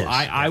right. So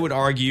I would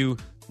argue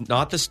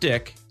not the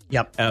stick.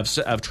 Yep.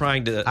 Of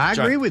trying to. I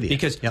agree with you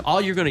because all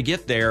you're going to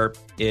get there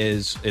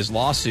is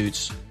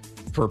lawsuits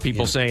for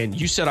people saying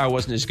you said I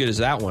wasn't as good as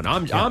that one.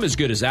 I'm as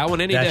good as that one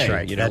any day.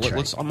 Right. You know, I'm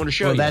going to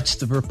show you. Well, that's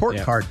the report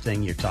card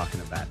thing you're talking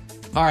about.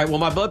 All right. Well,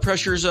 my blood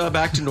pressure's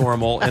back to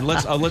normal, and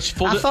let's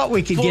full. I thought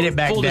we could get it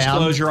back down. Full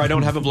disclosure: I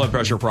don't have a blood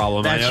pressure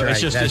problem. That's I know.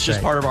 right. It's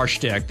just part of our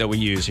shtick that we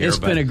use here. It's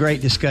been a great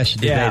discussion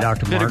today, Dr.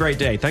 Mark. It's been a great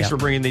day. Thanks for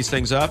bringing these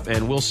things up,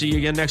 and we'll see you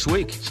again next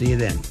week. See you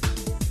then.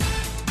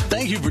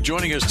 Thank you for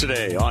joining us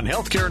today on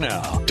Healthcare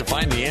Now. To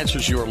find the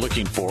answers you are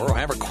looking for or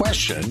have a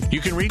question,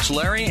 you can reach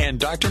Larry and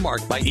Dr.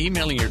 Mark by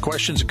emailing your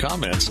questions and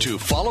comments to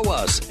follow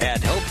us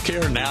at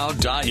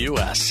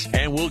healthcarenow.us.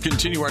 And we'll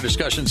continue our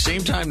discussion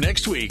same time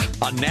next week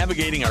on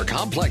navigating our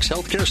complex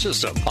healthcare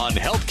system on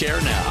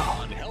Healthcare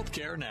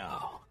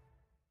Now.